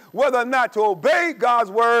choose whether or not to obey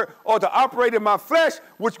God's word or to operate in my flesh,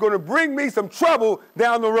 which is going to bring me some trouble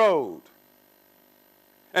down the road.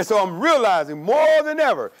 And so I'm realizing more than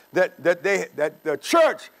ever that the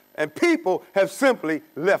church and people have simply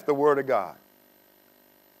left the word of God.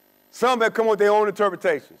 Some have come with their own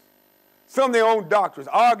interpretations. Some their own doctrines,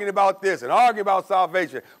 arguing about this and arguing about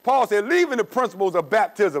salvation. Paul said, leaving the principles of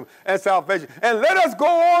baptism and salvation, and let us go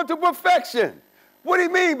on to perfection. What do you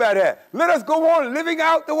mean by that? Let us go on living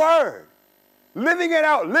out the word. Living it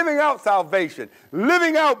out, living out salvation,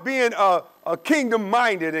 living out being a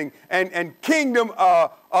kingdom-minded and kingdom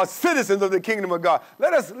citizens of the kingdom of God.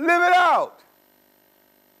 Let us live it out.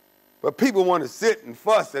 But people want to sit and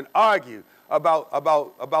fuss and argue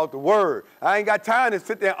about the word. I ain't got time to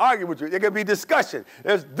sit there and argue with you. There can be discussion.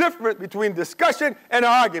 There's difference between discussion and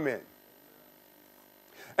argument.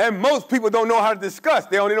 And most people don't know how to discuss.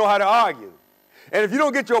 They only know how to argue. And if you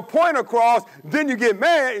don't get your point across, then you get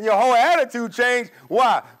mad and your whole attitude changes.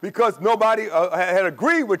 Why? Because nobody had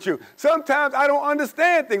agreed with you. Sometimes I don't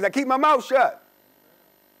understand things. I keep my mouth shut.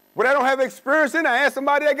 When I don't have experience in it, I ask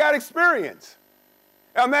somebody that got experience.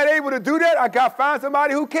 If I'm not able to do that, I got to find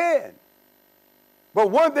somebody who can.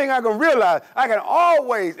 But one thing I can realize, I can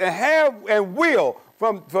always and have and will,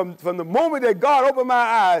 from the moment that God opened my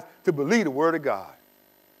eyes, to believe the word of God.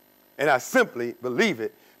 And I simply believe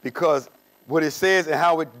it because what it says and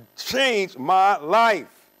how it changed my life.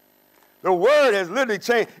 The word has literally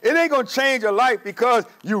changed. It ain't going to change your life because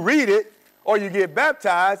you read it or you get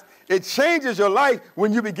baptized. It changes your life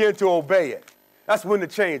when you begin to obey it. That's when the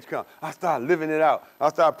change comes. I start living it out. I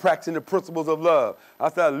start practicing the principles of love. I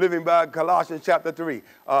start living by Colossians chapter 3.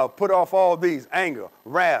 Put off all these: anger,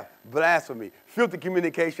 wrath, blasphemy, filthy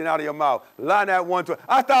communication out of your mouth. Lie not one to.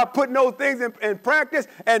 I start putting those things in practice,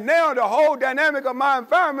 and now the whole dynamic of my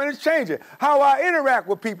environment is changing. How I interact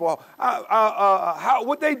with people,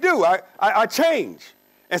 what they do, I change.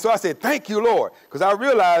 And so I said, thank you, Lord, because I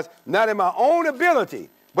realized not in my own ability,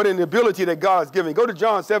 but in the ability that God has given. Go to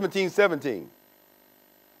John 17:17.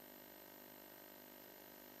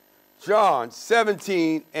 John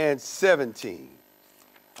 17:17.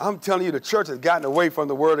 I'm telling you, the church has gotten away from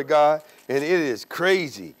the word of God, and it is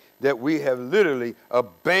crazy that we have literally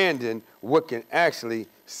abandoned what can actually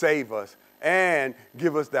save us and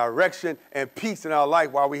give us direction and peace in our life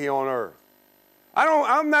while we're here on earth.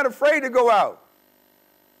 I'm not afraid to go out.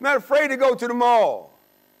 I'm not afraid to go to the mall.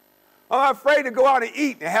 I'm not afraid to go out and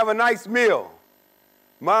eat and have a nice meal.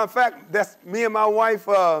 Matter of fact, that's me and my wife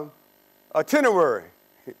itinerary.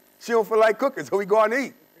 She don't feel like cooking, so we go out and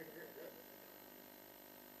eat.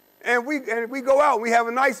 and we go out and we have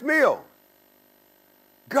a nice meal.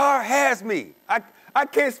 God has me. I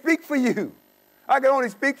can't speak for you. I can only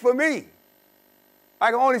speak for me.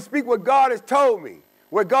 I can only speak what God has told me,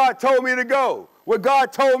 where God told me to go, what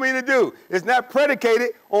God told me to do. It's not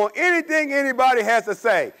predicated on anything anybody has to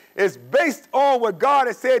say. It's based on what God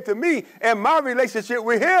has said to me and my relationship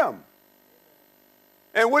with him.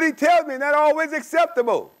 And what he tells me is not always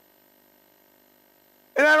acceptable.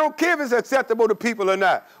 And I don't care if it's acceptable to people or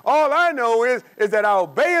not. All I know is that I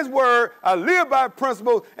obey his word, I live by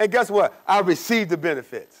principles, and guess what? I receive the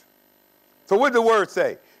benefits. So what does the word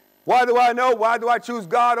say? Why do I know? Why do I choose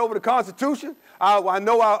God over the Constitution? I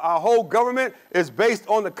know our whole government is based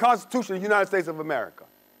on the Constitution of the United States of America.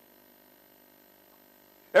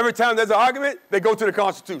 Every time there's an argument, they go to the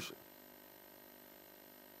Constitution.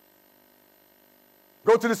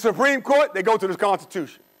 Go to the Supreme Court, they go to the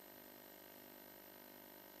Constitution.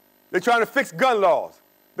 They're trying to fix gun laws.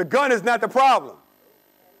 The gun is not the problem.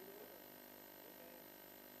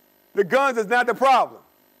 The guns is not the problem.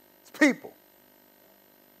 It's people.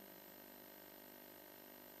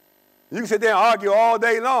 You can sit there and argue all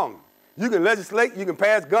day long. You can legislate, you can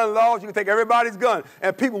pass gun laws, you can take everybody's gun,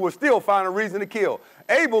 and people will still find a reason to kill.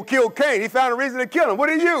 Abel killed Cain. He found a reason to kill him. What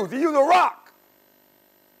did he use? He used a rock.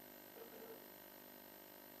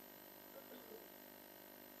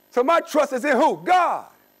 So my trust is in who? God.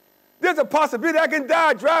 There's a possibility I can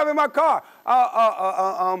die driving my car.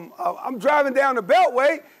 I'm driving down the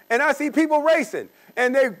Beltway, and I see people racing.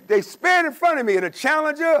 And they spin in front of me in a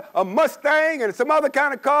Challenger, a Mustang, and some other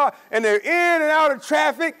kind of car, and they're in and out of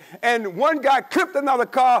traffic, and one guy clipped another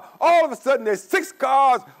car. All of a sudden, there's 6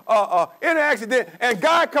 cars in an accident, and a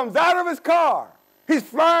guy comes out of his car. He's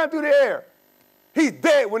flying through the air. He's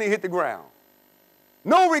dead when he hit the ground.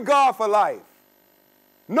 No regard for life.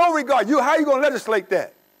 No regard. How are you going to legislate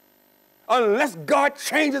that? Unless God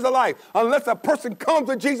changes a life, unless a person comes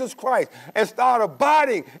to Jesus Christ and start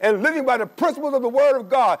abiding and living by the principles of the Word of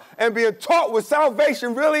God and being taught what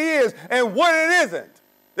salvation really is and what it isn't,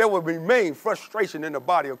 there will remain frustration in the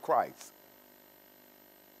body of Christ.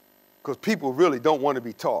 Because people really don't want to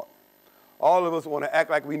be taught. All of us want to act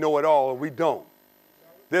like we know it all, and we don't.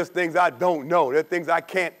 There's things I don't know. There's things I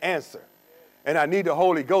can't answer. And I need the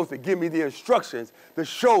Holy Ghost to give me the instructions to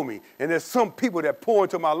show me. And there's some people that pour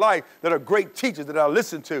into my life that are great teachers that I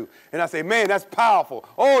listen to. And I say, man, that's powerful.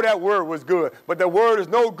 Oh, that word was good. But the word is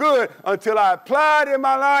no good until I apply it in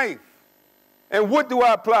my life. And what do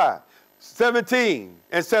I apply? 17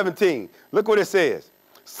 and 17. Look what it says.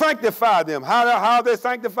 Sanctify them. How are they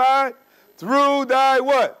sanctified? Through thy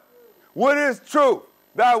what? What is truth?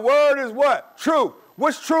 Thy word is what? Truth.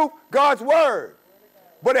 What's truth? God's word.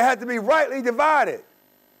 But it has to be rightly divided.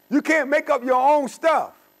 You can't make up your own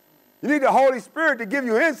stuff. You need the Holy Spirit to give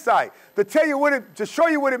you insight, to tell you to show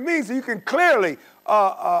you what it means, so you can clearly,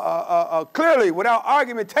 without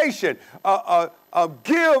argumentation,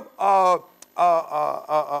 give a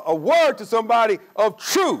word to somebody of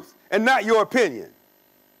truth and not your opinion.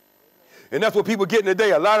 And that's what people get in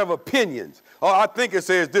today, a lot of opinions. Oh, I think it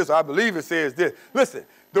says this. I believe it says this. Listen,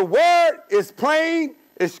 the word is plain,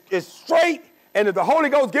 it's straight, and if the Holy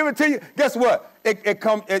Ghost give it to you, guess what? It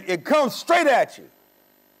comes straight at you.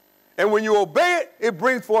 And when you obey it, it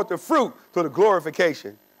brings forth the fruit to the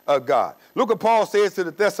glorification of God. Look what Paul says to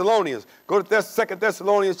the Thessalonians. Go to 2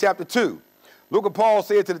 Thessalonians chapter 2. Look what Paul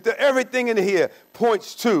said to everything in here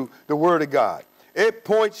points to the word of God. It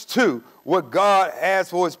points to what God has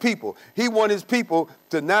for his people. He wants his people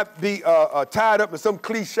to not be tied up in some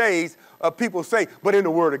cliches people say, but in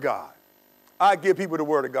the word of God. I give people the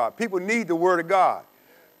word of God. People need the word of God.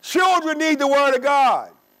 Children need the word of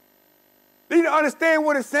God. They need to understand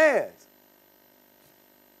what it says.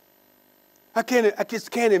 I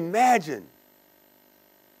just can't imagine.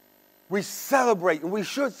 We celebrate, and we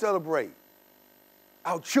should celebrate,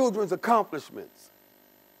 our children's accomplishments.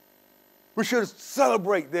 We should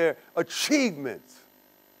celebrate their achievements.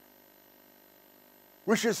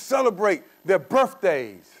 We should celebrate their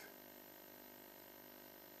birthdays.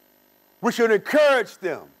 We should encourage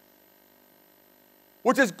them,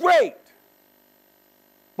 which is great.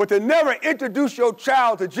 But to never introduce your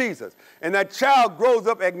child to Jesus, and that child grows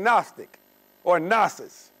up agnostic or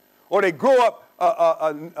gnosis, or they grow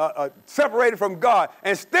up separated from God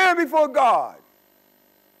and stand before God.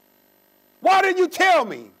 Why didn't you tell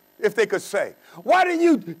me, if they could say? Why didn't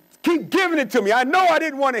you keep giving it to me? I know I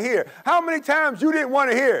didn't want to hear. How many times you didn't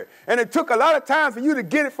want to hear it? And it took a lot of time for you to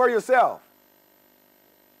get it for yourself.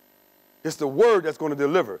 It's the word that's going to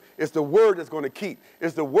deliver. It's the word that's going to keep.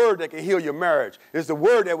 It's the word that can heal your marriage. It's the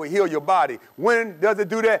word that will heal your body. When does it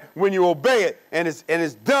do that? When you obey it, and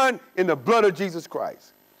it's done in the blood of Jesus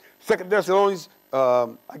Christ. 2 Thessalonians, I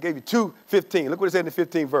gave you 2:15. Look what it said in the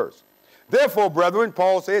 15th verse. Therefore, brethren,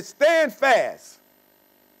 Paul says, stand fast.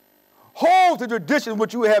 Hold the tradition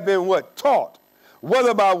which you have been what? Taught,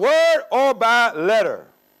 whether by word or by letter.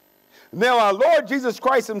 Now our Lord Jesus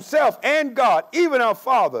Christ himself and God, even our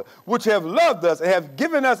Father, which have loved us and have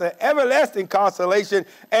given us an everlasting consolation,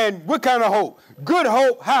 and what kind of hope? Good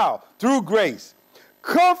hope, how? Through grace.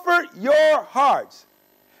 Comfort your hearts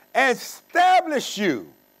and establish you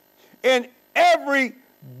in every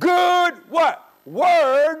good what?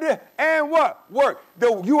 Word and what? Work.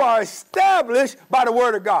 You are established by the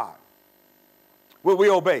word of God. Will we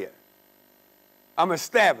obey it? I'm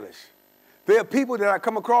established. There are people that I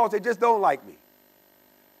come across, they just don't like me.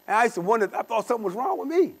 And I used to wonder, I thought something was wrong with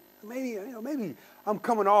me. Maybe I'm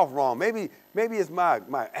coming off wrong. Maybe it's my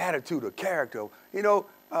attitude or character.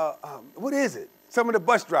 What is it? Some of the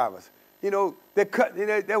bus drivers, they would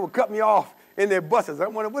cut me off in their buses. I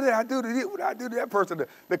wonder, what did I do to that person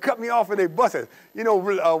to cut me off in their buses?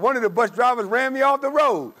 One of the bus drivers ran me off the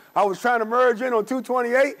road. I was trying to merge in on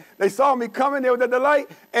 228. They saw me coming. They were at the light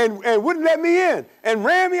and wouldn't let me in and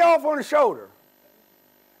ran me off on the shoulder.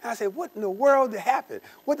 And I said, what in the world happened?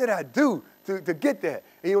 What did I do to get that?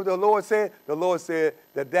 And you know what the Lord said? The Lord said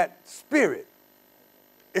that spirit,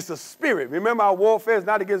 it's a spirit. Remember, our warfare is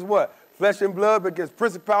not against what? Flesh and blood, but against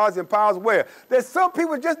principalities and powers where? There's some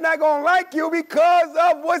people just not going to like you because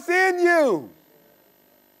of what's in you.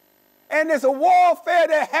 And there's a warfare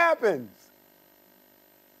that happens.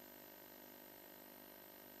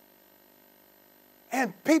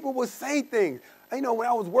 And people will say things. When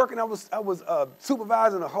I was working, I was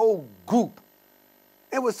supervising a whole group.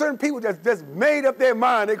 And with certain people that just made up their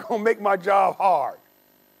mind they're going to make my job hard.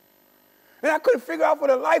 And I couldn't figure out for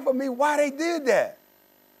the life of me why they did that.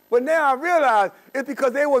 But now I realize it's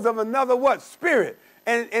because they was of another what? Spirit.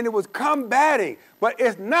 And it was combating. But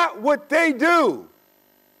it's not what they do.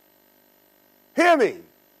 Hear me.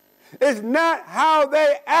 It's not how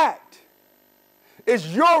they act. It's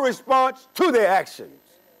your response to their actions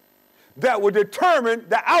that will determine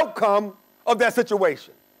the outcome of that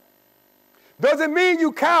situation. Doesn't mean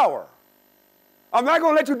you cower. I'm not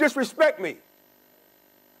going to let you disrespect me.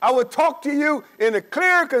 I will talk to you in a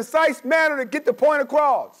clear, concise manner to get the point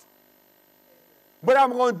across. But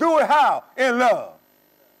I'm going to do it how? In love.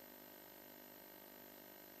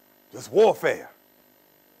 Just warfare.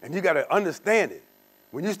 And you got to understand it.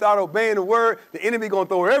 When you start obeying the word, the enemy going to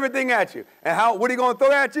throw everything at you. And what he going to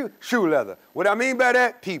throw at you? Shoe leather. What I mean by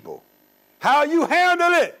that? People. How you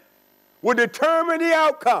handle it will determine the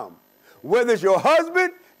outcome. Whether it's your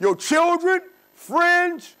husband, your children,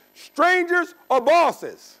 friends, strangers, or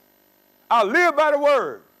bosses. I live by the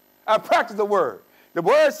word. I practice the word. The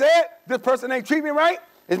word said, this person ain't treating me right.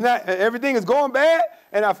 It's not, everything is going bad,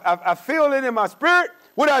 and I feel it in my spirit.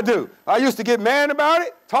 What do I do? I used to get mad about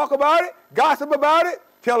it, talk about it, gossip about it,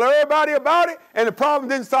 tell everybody about it, and the problem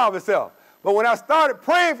didn't solve itself. But when I started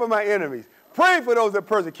praying for my enemies, praying for those that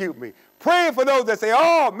persecute me, praying for those that say,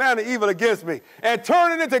 oh, man, the evil against me, and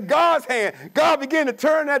turning it into God's hand, God began to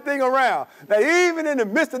turn that thing around. That even in the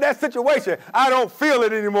midst of that situation, I don't feel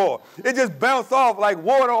it anymore. It just bounced off like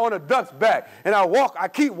water on a duck's back. And I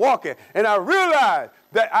keep walking, and I realize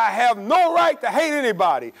that I have no right to hate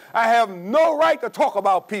anybody. I have no right to talk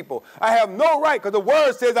about people. I have no right, because the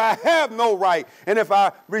word says I have no right. And if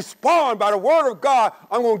I respond by the word of God,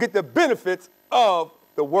 I'm going to get the benefits of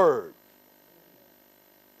the word.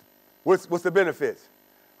 What's the benefits?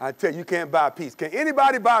 I tell you, you can't buy peace. Can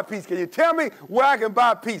anybody buy peace? Can you tell me where I can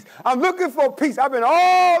buy peace? I'm looking for peace. I've been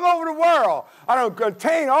all over the world. I don't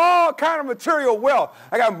contain all kind of material wealth.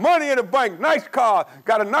 I got money in the bank, nice car,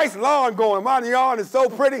 got a nice lawn going. My lawn is so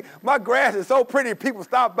pretty. My grass is so pretty. People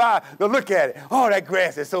stop by to look at it. Oh, that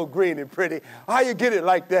grass is so green and pretty. How you get it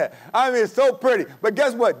like that? I mean, it's so pretty. But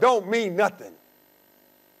guess what? Don't mean nothing.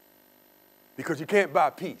 Because you can't buy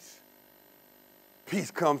peace.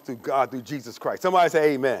 Peace comes through God, through Jesus Christ. Somebody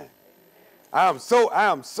say amen. I am so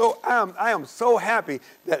happy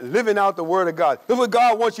that living out the word of God. This is what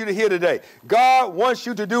God wants you to hear today. God wants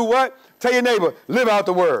you to do what? Tell your neighbor, live out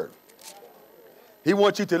the word. He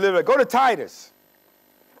wants you to live it. Go to Titus.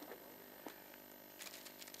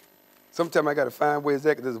 Sometimes I got to find where it's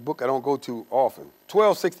at, because there's a book I don't go to often.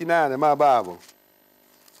 1269 in my Bible.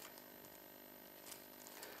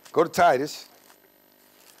 Go to Titus.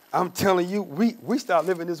 I'm telling you, we start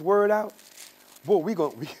living this word out, boy, we're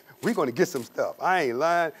going to get some stuff. I ain't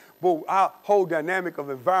lying. Boy, our whole dynamic of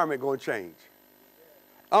environment going to change.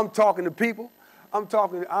 I'm talking to people.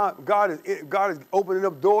 God is opening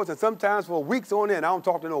up doors, and sometimes for weeks on end, I don't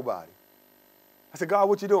talk to nobody. I said, God,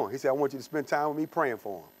 what you doing? He said, I want you to spend time with me praying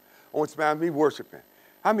for him. I want you to spend time with me worshiping.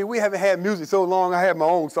 I mean, we haven't had music so long, I have my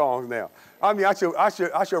own songs now. I mean, I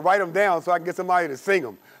should write them down so I can get somebody to sing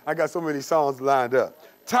them. I got so many songs lined up.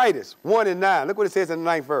 Titus 1:9. Look what it says in the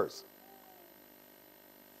 9th verse.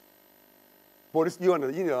 Boy, this, you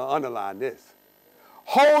need to underline this.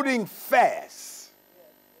 Holding fast.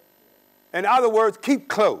 In other words, keep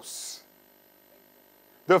close.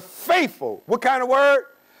 The faithful, what kind of word?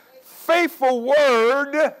 Faithful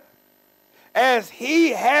word as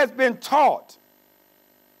he has been taught.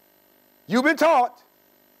 You've been taught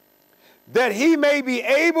that he may be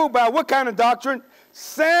able by what kind of doctrine?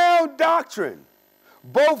 Sound doctrine.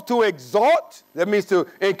 Both to exhort, that means to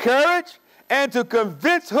encourage, and to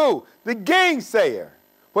convince who? The gainsayer.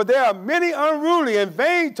 For there are many unruly and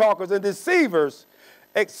vain talkers and deceivers,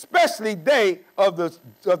 especially they of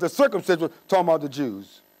the circumcision, talking about the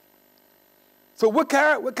Jews. So what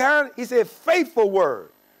kind? He said faithful word.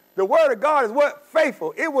 The word of God is what?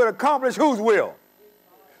 Faithful. It would accomplish whose will?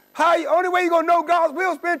 Only way you're going to know God's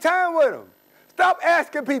will is spend time with him. Stop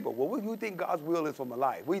asking people, well, what do you think God's will is for my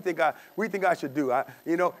life? What do you think I should do?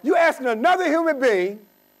 You asking another human being.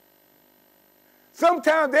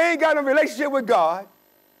 Sometimes they ain't got no relationship with God.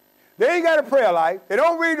 They ain't got a prayer life. They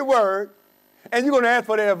don't read the word. And you're going to ask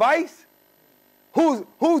for their advice? Who's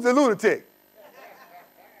the lunatic?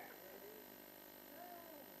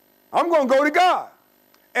 I'm going to go to God.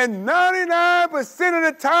 And 99%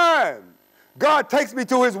 of the time, God takes me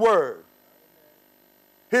to his word.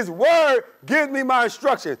 His word gives me my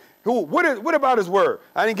instructions. What about his word?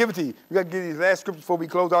 I didn't give it to you. We got to give these last scriptures before we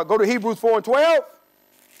close out. Go to Hebrews 4:12.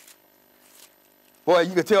 Boy,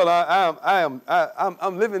 you can tell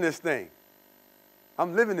I'm living this thing.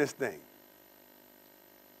 I'm living this thing.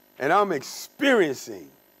 And I'm experiencing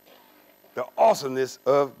the awesomeness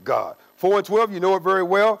of God. 4:12, you know it very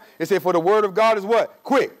well. It said, for the word of God is what?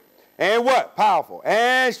 Quick. And what? Powerful.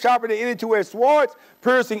 And sharper than any two-edged swords,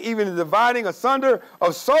 piercing even the dividing asunder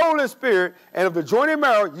of soul and spirit, and of the joint and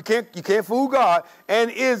marrow. You can't fool God. And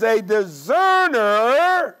is a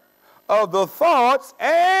discerner of the thoughts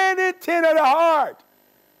and intent of the heart.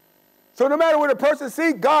 So no matter what a person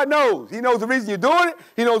sees, God knows. He knows the reason you're doing it.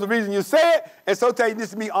 He knows the reason you say it. And so you need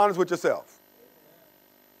to be honest with yourself.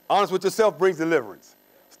 Honest with yourself brings deliverance.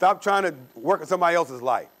 Stop trying to work in somebody else's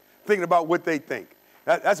life, thinking about what they think.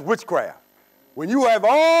 That's witchcraft. When you have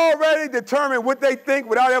already determined what they think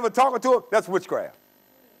without ever talking to them, that's witchcraft.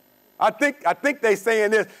 I think they're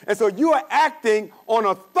saying this. And so you are acting on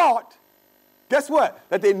a thought, guess what?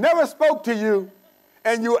 That they never spoke to you,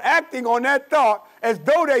 and you're acting on that thought as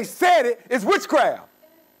though they said it. It's witchcraft.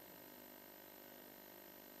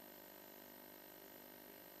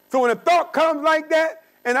 So when a thought comes like that,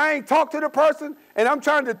 and I ain't talked to the person, and I'm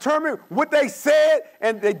trying to determine what they said,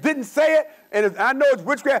 and they didn't say it, and I know it's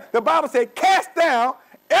witchcraft. The Bible said, cast down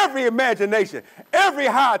every imagination, every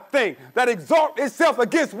high thing that exalts itself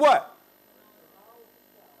against what?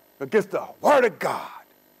 Against the word of God.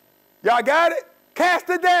 Y'all got it? Cast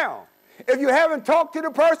it down. If you haven't talked to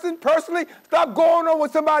the person personally, stop going on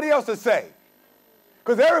what somebody else is saying.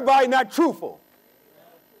 Because everybody not truthful.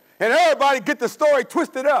 And everybody get the story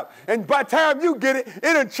twisted up. And by the time you get it,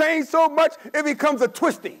 it'll change so much, it becomes a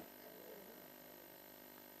twisting.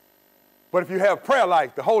 But if you have prayer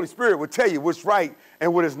life, the Holy Spirit will tell you what's right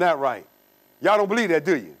and what is not right. Y'all don't believe that,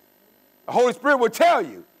 do you? The Holy Spirit will tell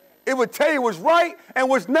you. It will tell you what's right and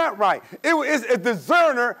what's not right. It is a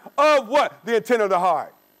discerner of what? The intent of the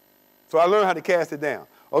heart. So I learned how to cast it down.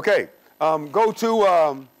 Okay, go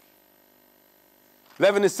to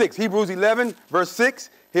 11:6. Hebrews 11, verse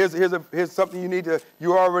 6. Here's something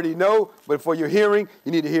you already know, but for your hearing,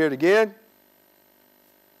 you need to hear it again.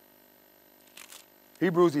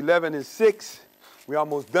 Hebrews 11:6. We're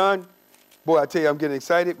almost done. Boy, I tell you, I'm getting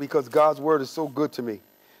excited because God's word is so good to me.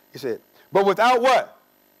 He said, but without what?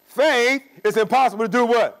 Faith, it's impossible to do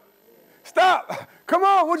what? Stop. Come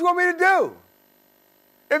on, what do you want me to do?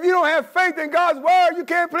 If you don't have faith in God's word, you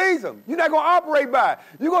can't please him. You're not going to operate by it.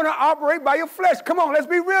 You're going to operate by your flesh. Come on, let's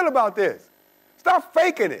be real about this. Stop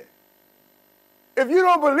faking it. If you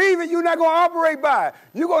don't believe it, you're not going to operate by it.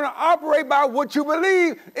 You're going to operate by what you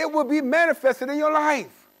believe. It will be manifested in your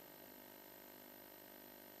life.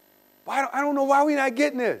 But I don't know why we're not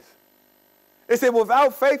getting this. It said,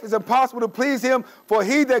 without faith, it's impossible to please him, for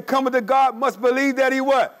he that cometh to God must believe that he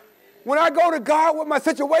what? When I go to God with my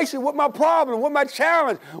situation, with my problem, with my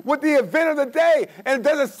challenge, with the event of the day, and it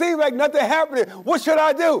doesn't seem like nothing happening, what should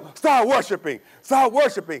I do? Start worshiping. Start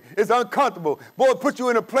worshiping. It's uncomfortable. Boy, it puts you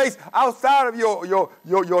in a place outside of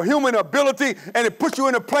your human ability, and it puts you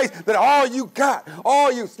in a place that all you got,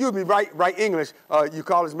 right English, you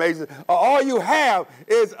college majors, all you have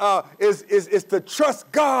is to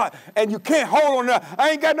trust God, and you can't hold on to. I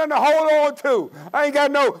ain't got nothing to hold on to.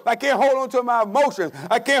 I can't hold on to my emotions.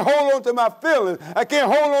 I can't hold on to my feelings. I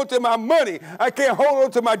can't hold on to my money. I can't hold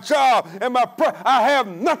on to my job and I have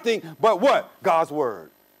nothing but what? God's word.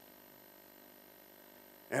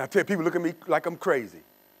 And I tell people, look at me like I'm crazy.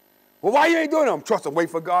 Well, why you ain't doing it? I'm trusting,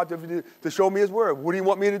 waiting for God to show me his word. What do you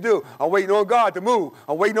want me to do? I'm waiting on God to move.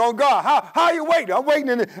 I'm waiting on God. How are you waiting? I'm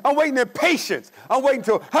waiting in patience. I'm waiting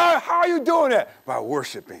till, how are you doing that? By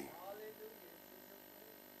worshiping.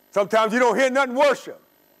 Sometimes you don't hear nothing worship.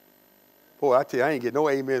 Boy, I tell you, I ain't get no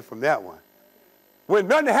amen from that one. When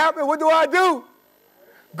nothing happens, what do?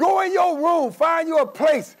 Go in your room, find you a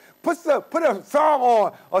place, put a song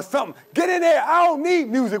on or something. Get in there. I don't need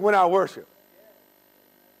music when I worship.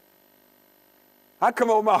 I come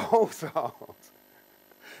up with my own songs,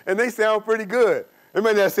 and they sound pretty good. It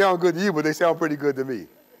may not sound good to you, but they sound pretty good to me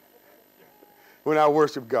when I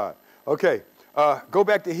worship God. Okay, go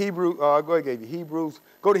back to Hebrews.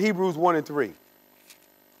 Go to Hebrews 1 and 3.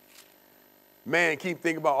 Man, keep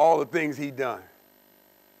thinking about all the things he done.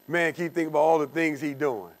 Man, keep thinking about all the things he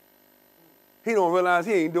doing. He don't realize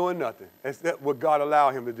he ain't doing nothing. That's what God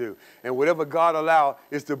allowed him to do. And whatever God allowed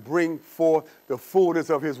is to bring forth the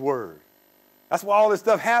fullness of his word. That's why all this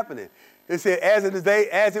stuff happening. It said,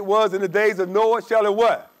 as it was in the days of Noah, shall it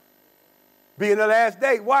what? Be in the last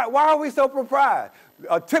day. Why are we so surprised?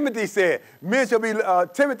 Timothy said, men should be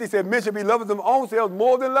lovers of their own selves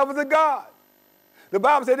more than lovers of God. The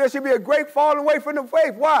Bible said there should be a great falling away from the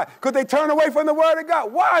faith. Why? Because they turn away from the word of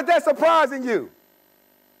God. Why is that surprising you?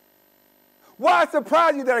 Why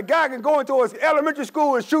surprise you that a guy can go into his elementary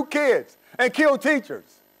school and shoot kids and kill teachers?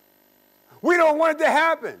 We don't want it to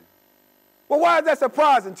happen. Well, why is that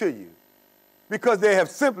surprising to you? Because they have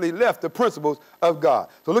simply left the principles of God.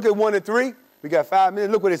 So look at 1 and 3. We got 5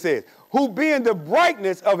 minutes. Look what it says. Who being the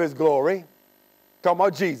brightness of his glory, talking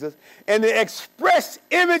about Jesus, and the express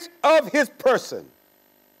image of his person.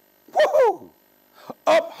 Woohoo!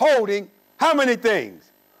 Upholding how many things?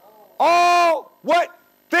 All what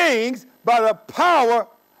things by the power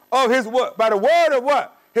of his what? By the word of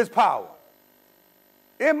what? His power.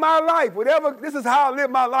 In my life, this is how I live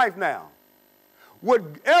my life now.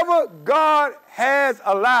 Whatever God has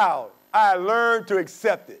allowed, I learned to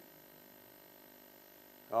accept it.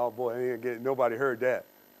 Oh boy, nobody heard that.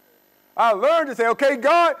 I learned to say, okay,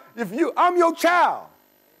 God, I'm your child.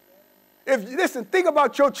 Listen, think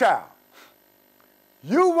about your child.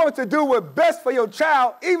 You want to do what's best for your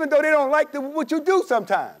child, even though they don't like what you do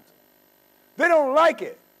sometimes. They don't like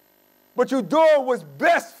it. But you're doing what's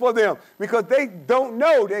best for them because they don't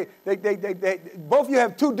know. Both of you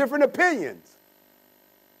have two different opinions.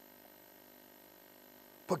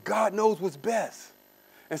 But God knows what's best.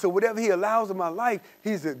 And so whatever he allows in my life,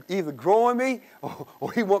 he's either growing me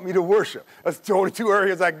or he wants me to worship. That's the only two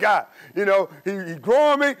areas I got. You know, he's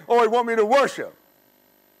growing me or he wants me to worship.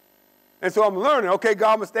 And so I'm learning, okay,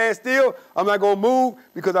 God, I'm going to stand still. I'm not going to move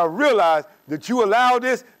because I realize that you allow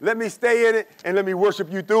this. Let me stay in it and let me worship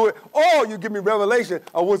you through it. Or you give me revelation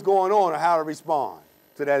of what's going on and how to respond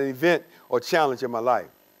to that event or challenge in my life.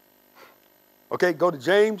 Okay, go to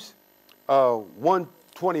James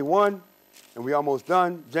 1:21. And we almost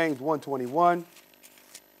done. James 1:21.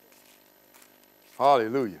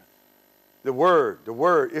 Hallelujah. The word,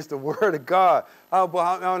 it's the word of God. I don't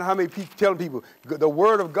know how many people telling people, the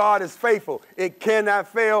word of God is faithful. It cannot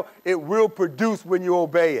fail. It will produce when you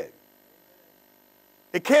obey it.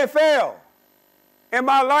 It can't fail. In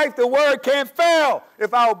my life, the word can't fail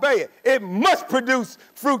if I obey it. It must produce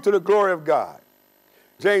fruit to the glory of God.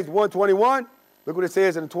 James 1:21, look what it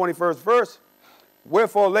says in the 21st verse.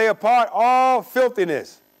 Wherefore lay apart all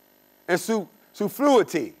filthiness and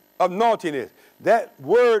superfluity of naughtiness. That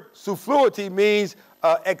word superfluity means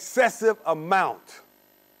excessive amount.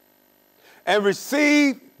 And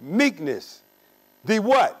receive meekness. The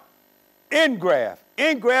what? Engraft.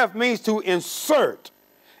 Engraft means to insert.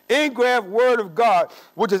 Engraft word of God,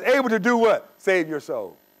 which is able to do what? Save your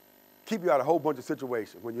soul. Keep you out of a whole bunch of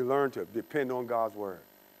situations when you learn to depend on God's word.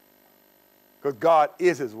 Because God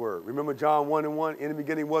is his word. Remember John 1:1, in the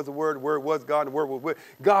beginning was the word was God, and the word was with.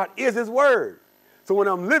 God is his word. So when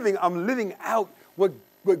I'm living out what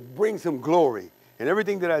brings him glory. And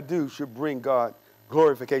everything that I do should bring God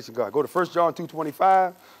glorification of God. Go to 1 John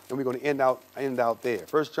 2:25, and we're going to end out there.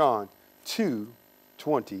 1 John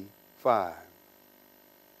 2:25.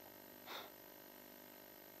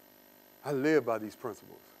 I live by these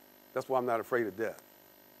principles. That's why I'm not afraid of death.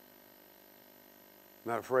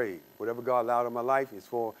 I'm not afraid. Whatever God allowed in my life is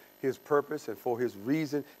for his purpose and for his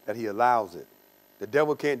reason that he allows it. The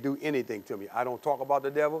devil can't do anything to me. I don't talk about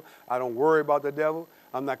the devil. I don't worry about the devil.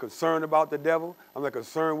 I'm not concerned about the devil. I'm not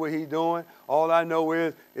concerned what he's doing. All I know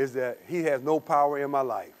is that he has no power in my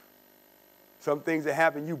life. Some things that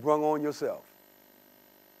happen, you brung on yourself.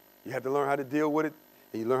 You have to learn how to deal with it,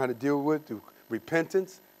 and you learn how to deal with it through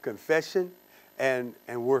repentance, confession, and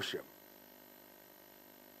worship.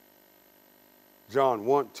 John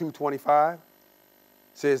 2:25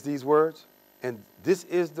 says these words, and this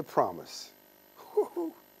is the promise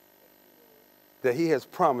that he has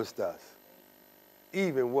promised us,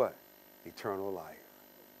 even what? Eternal life.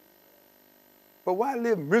 But why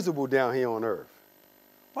live miserable down here on earth?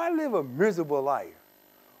 Why live a miserable life?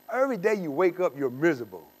 Every day you wake up, you're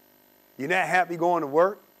miserable. You're not happy going to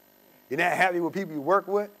work. You're not happy with people you work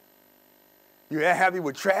with. You're not happy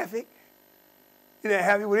with traffic. You're not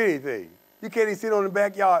happy with anything. You can't even sit on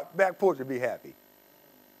the back porch and be happy.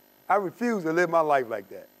 I refuse to live my life like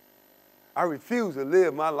that. I refuse to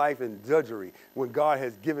live my life in drudgery when God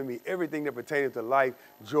has given me everything that pertains to life,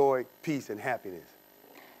 joy, peace, and happiness.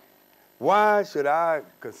 Why should I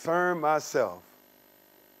concern myself?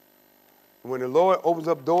 When the Lord opens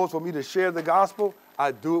up doors for me to share the gospel,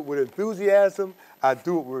 I do it with enthusiasm, I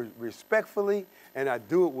do it respectfully, and I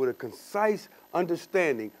do it with a concise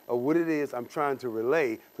understanding of what it is I'm trying to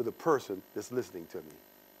relay to the person that's listening to me.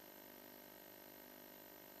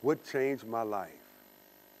 What changed my life?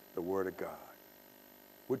 The Word of God.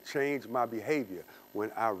 What changed my behavior?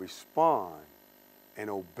 When I respond and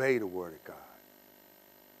obey the Word of God.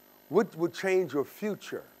 What would change your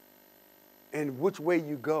future and which way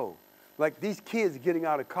you go? Like these kids getting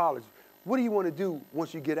out of college, what do you want to do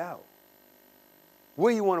once you get out?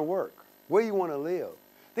 Where you want to work? Where you want to live?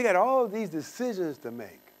 They got all of these decisions to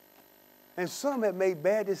make. And some have made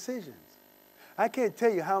bad decisions. I can't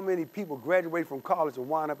tell you how many people graduate from college and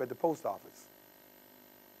wind up at the post office.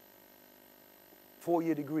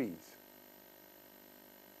 4-year degrees.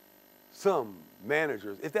 Some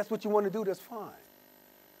managers, if that's what you want to do, that's fine.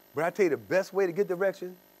 But I tell you the best way to get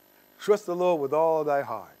direction, trust the Lord with all thy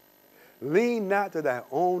heart. Lean not to thy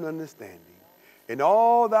own understanding. In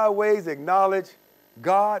all thy ways acknowledge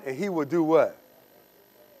God, and he will do what?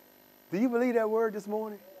 Do you believe that word this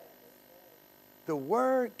morning? The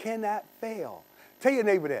word cannot fail. Tell your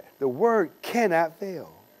neighbor that. The word cannot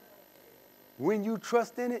fail. When you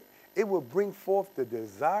trust in it, it will bring forth the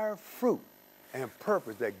desired fruit and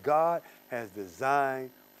purpose that God has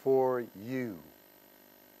designed for you.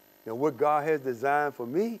 Now, what God has designed for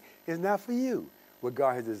me is not for you. What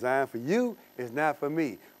God has designed for you is not for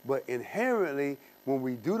me. But inherently, when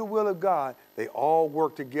we do the will of God, they all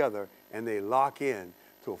work together and they lock in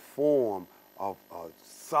to form a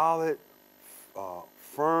solid,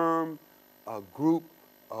 firm group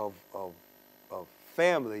of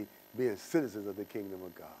family being citizens of the kingdom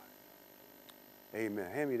of God.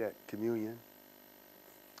 Amen. Hand me that communion,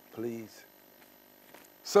 please.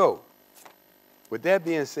 So, with that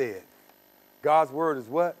being said, God's word is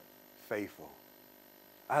what? Faithful.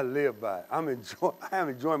 I live by it. I am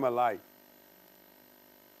enjoying my life.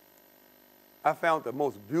 I found the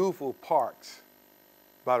most beautiful parks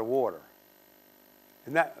by the water.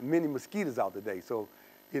 And not many mosquitoes out today, so,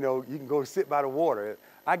 you can go sit by the water.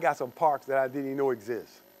 I got some parks that I didn't even know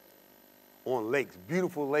exist. On lakes,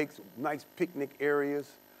 beautiful lakes, nice picnic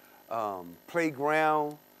areas,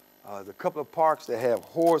 playground. There's a couple of parks that have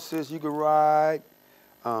horses you can ride.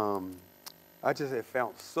 I just have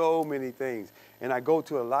found so many things. And I go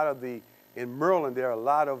to a lot of in Maryland, there are a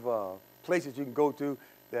lot of places you can go to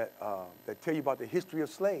that tell you about the history of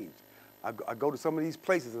slaves. I go to some of these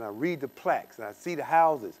places and I read the plaques and I see the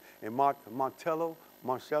houses in Monticello,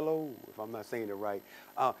 if I'm not saying it right.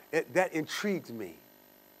 That intrigues me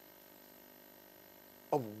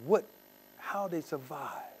of how they survive.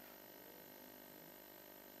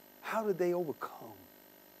 How did they overcome?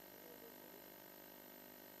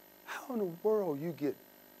 How in the world you get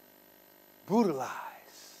brutalized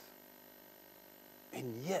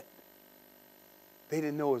and yet they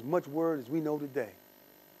didn't know as much word as we know today.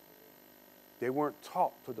 They weren't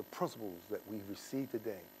taught to the principles that we receive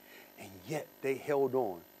today. And yet they held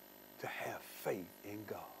on to have faith in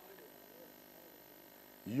God.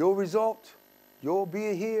 Your result, your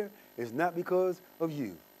being here, is not because of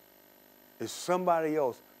you. It's somebody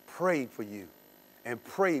else prayed for you and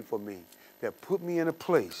prayed for me that put me in a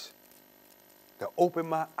place to open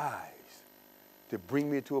my eyes, to bring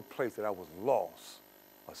me to a place that I was lost,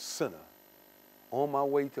 a sinner, on my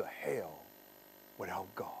way to hell without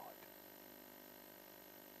God.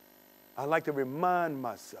 I like to remind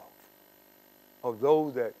myself of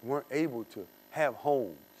those that weren't able to have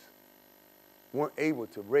homes, weren't able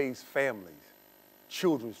to raise families,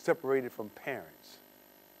 children separated from parents,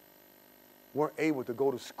 weren't able to go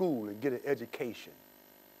to school and get an education.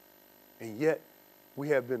 And yet, we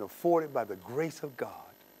have been afforded by the grace of God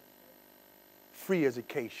free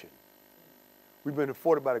education. We've been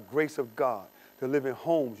afforded by the grace of God to live in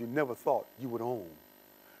homes you never thought you would own,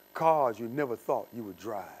 cars you never thought you would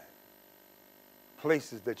drive,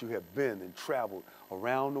 places that you have been and traveled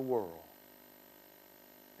around the world.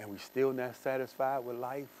 And we still not satisfied with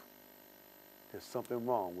life. There's something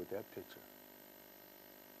wrong with that picture.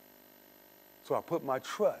 So I put my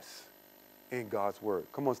trust in God's word.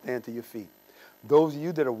 Come on, stand to your feet. Those of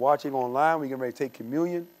you that are watching online, we're getting ready to take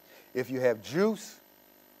communion. If you have juice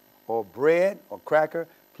or bread or cracker,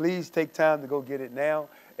 please take time to go get it now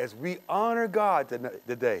as we honor God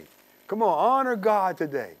today. Come on, honor God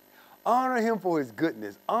today. Honor him for his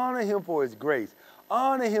goodness. Honor him for his grace.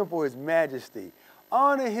 Honor him for his majesty.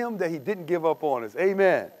 Honor him that he didn't give up on us.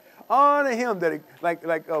 Amen. Honor him that, like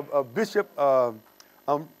a bishop, I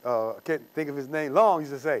can't think of his name, Long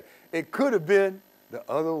used to say, it could have been the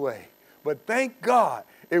other way. But thank God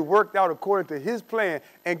it worked out according to his plan.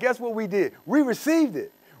 And guess what we did? We received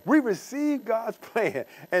it. We received God's plan.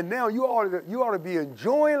 And now you ought to be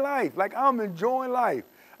enjoying life like I'm enjoying life.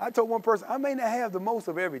 I told one person, I may not have the most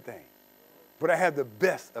of everything, but I have the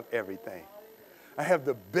best of everything. I have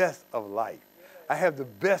the best of life. I have the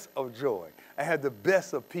best of joy. I have the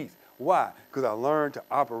best of peace. Why? Because I learned to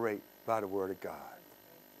operate by the word of God.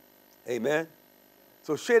 Amen?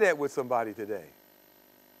 So share that with somebody today.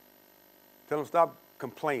 Tell them stop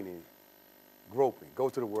complaining, groping. Go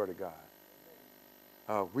to the word of God.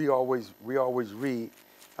 We always read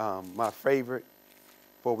my favorite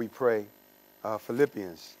before we pray,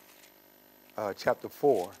 Philippians chapter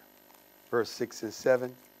 4, verse 6 and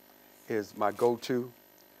 7 is my go-to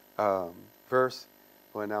verse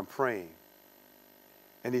when I'm praying.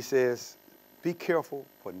 And he says, be careful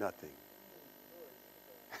for nothing,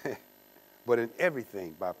 but in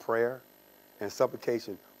everything by prayer and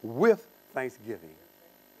supplication with thanksgiving.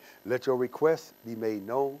 Let your requests be made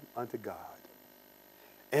known unto God.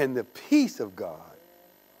 And the peace of God,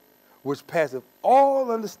 which passeth all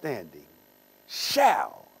understanding,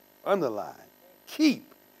 shall, underline, keep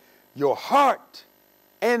your heart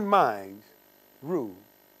and minds through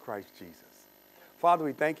Christ Jesus. Father,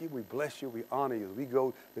 we thank you, we bless you, we honor you. We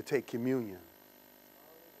go to take communion.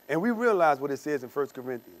 And we realize what it says in 1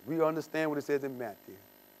 Corinthians. We understand what it says in Matthew.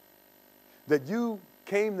 That you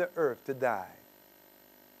came to earth to die,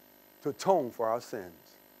 to atone for our sins.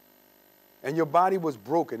 And your body was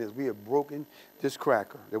broken as we have broken this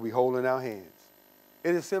cracker that we hold in our hands.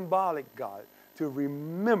 It is symbolic, God, to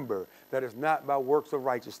remember that it's not by works of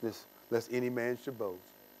righteousness, lest any man should boast,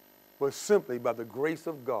 but simply by the grace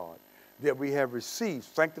of God that we have received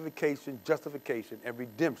sanctification, justification, and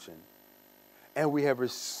redemption. And we have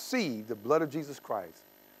received the blood of Jesus Christ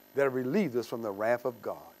that relieved us from the wrath of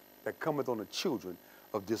God that cometh on the children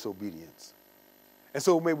of disobedience. And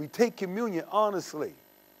so may we take communion honestly,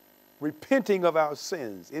 repenting of our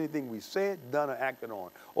sins, anything we said, done, or acted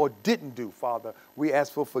on, or didn't do, Father. We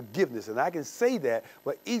ask for forgiveness. And I can say that,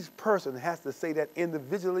 but each person has to say that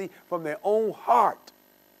individually from their own heart.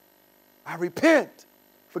 I repent.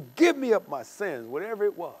 Forgive me of my sins, whatever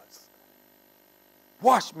it was.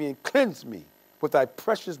 Wash me and cleanse me with thy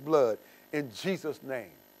precious blood in Jesus' name.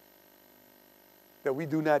 That we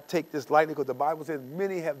do not take this lightly, because the Bible says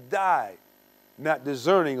many have died not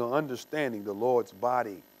discerning or understanding the Lord's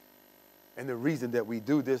body. And the reason that we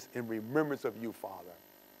do this in remembrance of you, Father.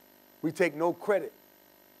 We take no credit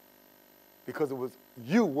because it was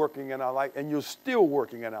you working in our life, and you're still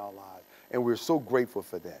working in our lives. And we're so grateful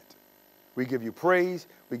for that. We give you praise,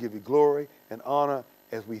 we give you glory and honor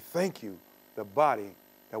as we thank you, the body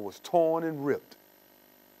that was torn and ripped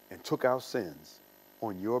and took our sins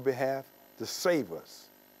on your behalf to save us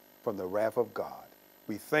from the wrath of God.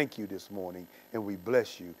 We thank you this morning and we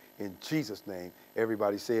bless you in Jesus' name.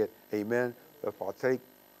 Everybody said amen. Let's partake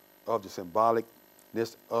of the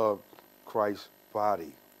symbolicness of Christ's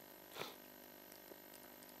body.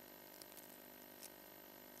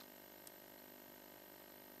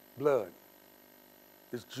 Blood.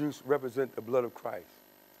 This juice represents the blood of Christ.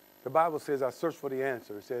 The Bible says, I search for the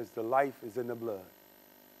answer. It says the life is in the blood.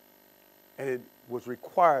 And it was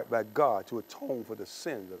required by God to atone for the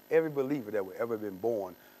sins of every believer that would ever been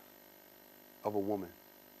born of a woman.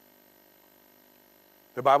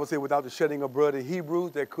 The Bible says without the shedding of blood in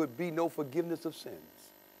Hebrews, there could be no forgiveness of sins.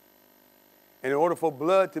 And in order for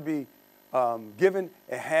blood to be given,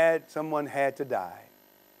 someone had to die.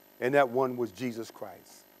 And that one was Jesus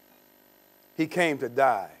Christ. He came to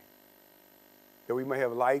die that we may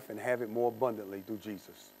have life and have it more abundantly through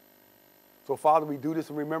Jesus. So, Father, we do this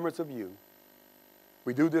in remembrance of you.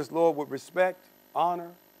 We do this, Lord, with respect, honor,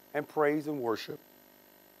 and praise and worship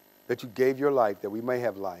that you gave your life that we may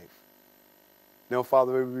have life. Now,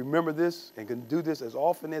 Father, we remember this and can do this as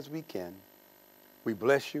often as we can. We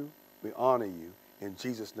bless you. We honor you. In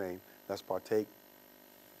Jesus' name, let's partake.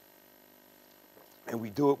 And we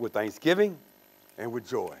do it with thanksgiving and with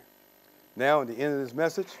joy. Now, at the end of this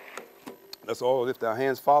message, let's all lift our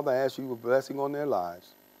hands. Father, I ask you a blessing on their lives.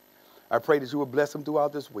 I pray that you will bless them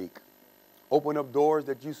throughout this week. Open up doors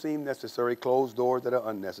that you seem necessary, close doors that are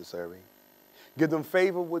unnecessary. Give them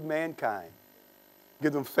favor with mankind.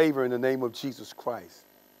 Give them favor in the name of Jesus Christ.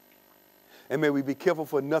 And may we be careful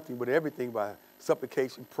for nothing but everything by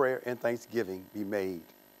supplication, prayer, and thanksgiving be made.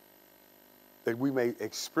 That we may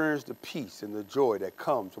experience the peace and the joy that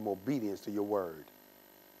comes from obedience to your word.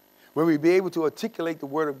 May we be able to articulate the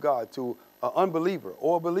word of God to an unbeliever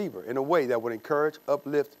or a believer in a way that would encourage,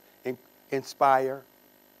 uplift, inspire,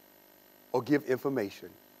 or give information.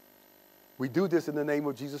 We do this in the name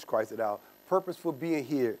of Jesus Christ, that our purpose for being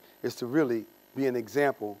here is to really be an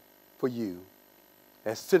example for you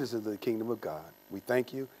as citizens of the kingdom of God. We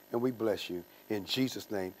thank you and we bless you. In Jesus'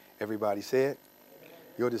 name, everybody said,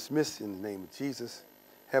 you're dismissed in the name of Jesus.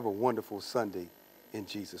 Have a wonderful Sunday in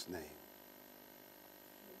Jesus' name.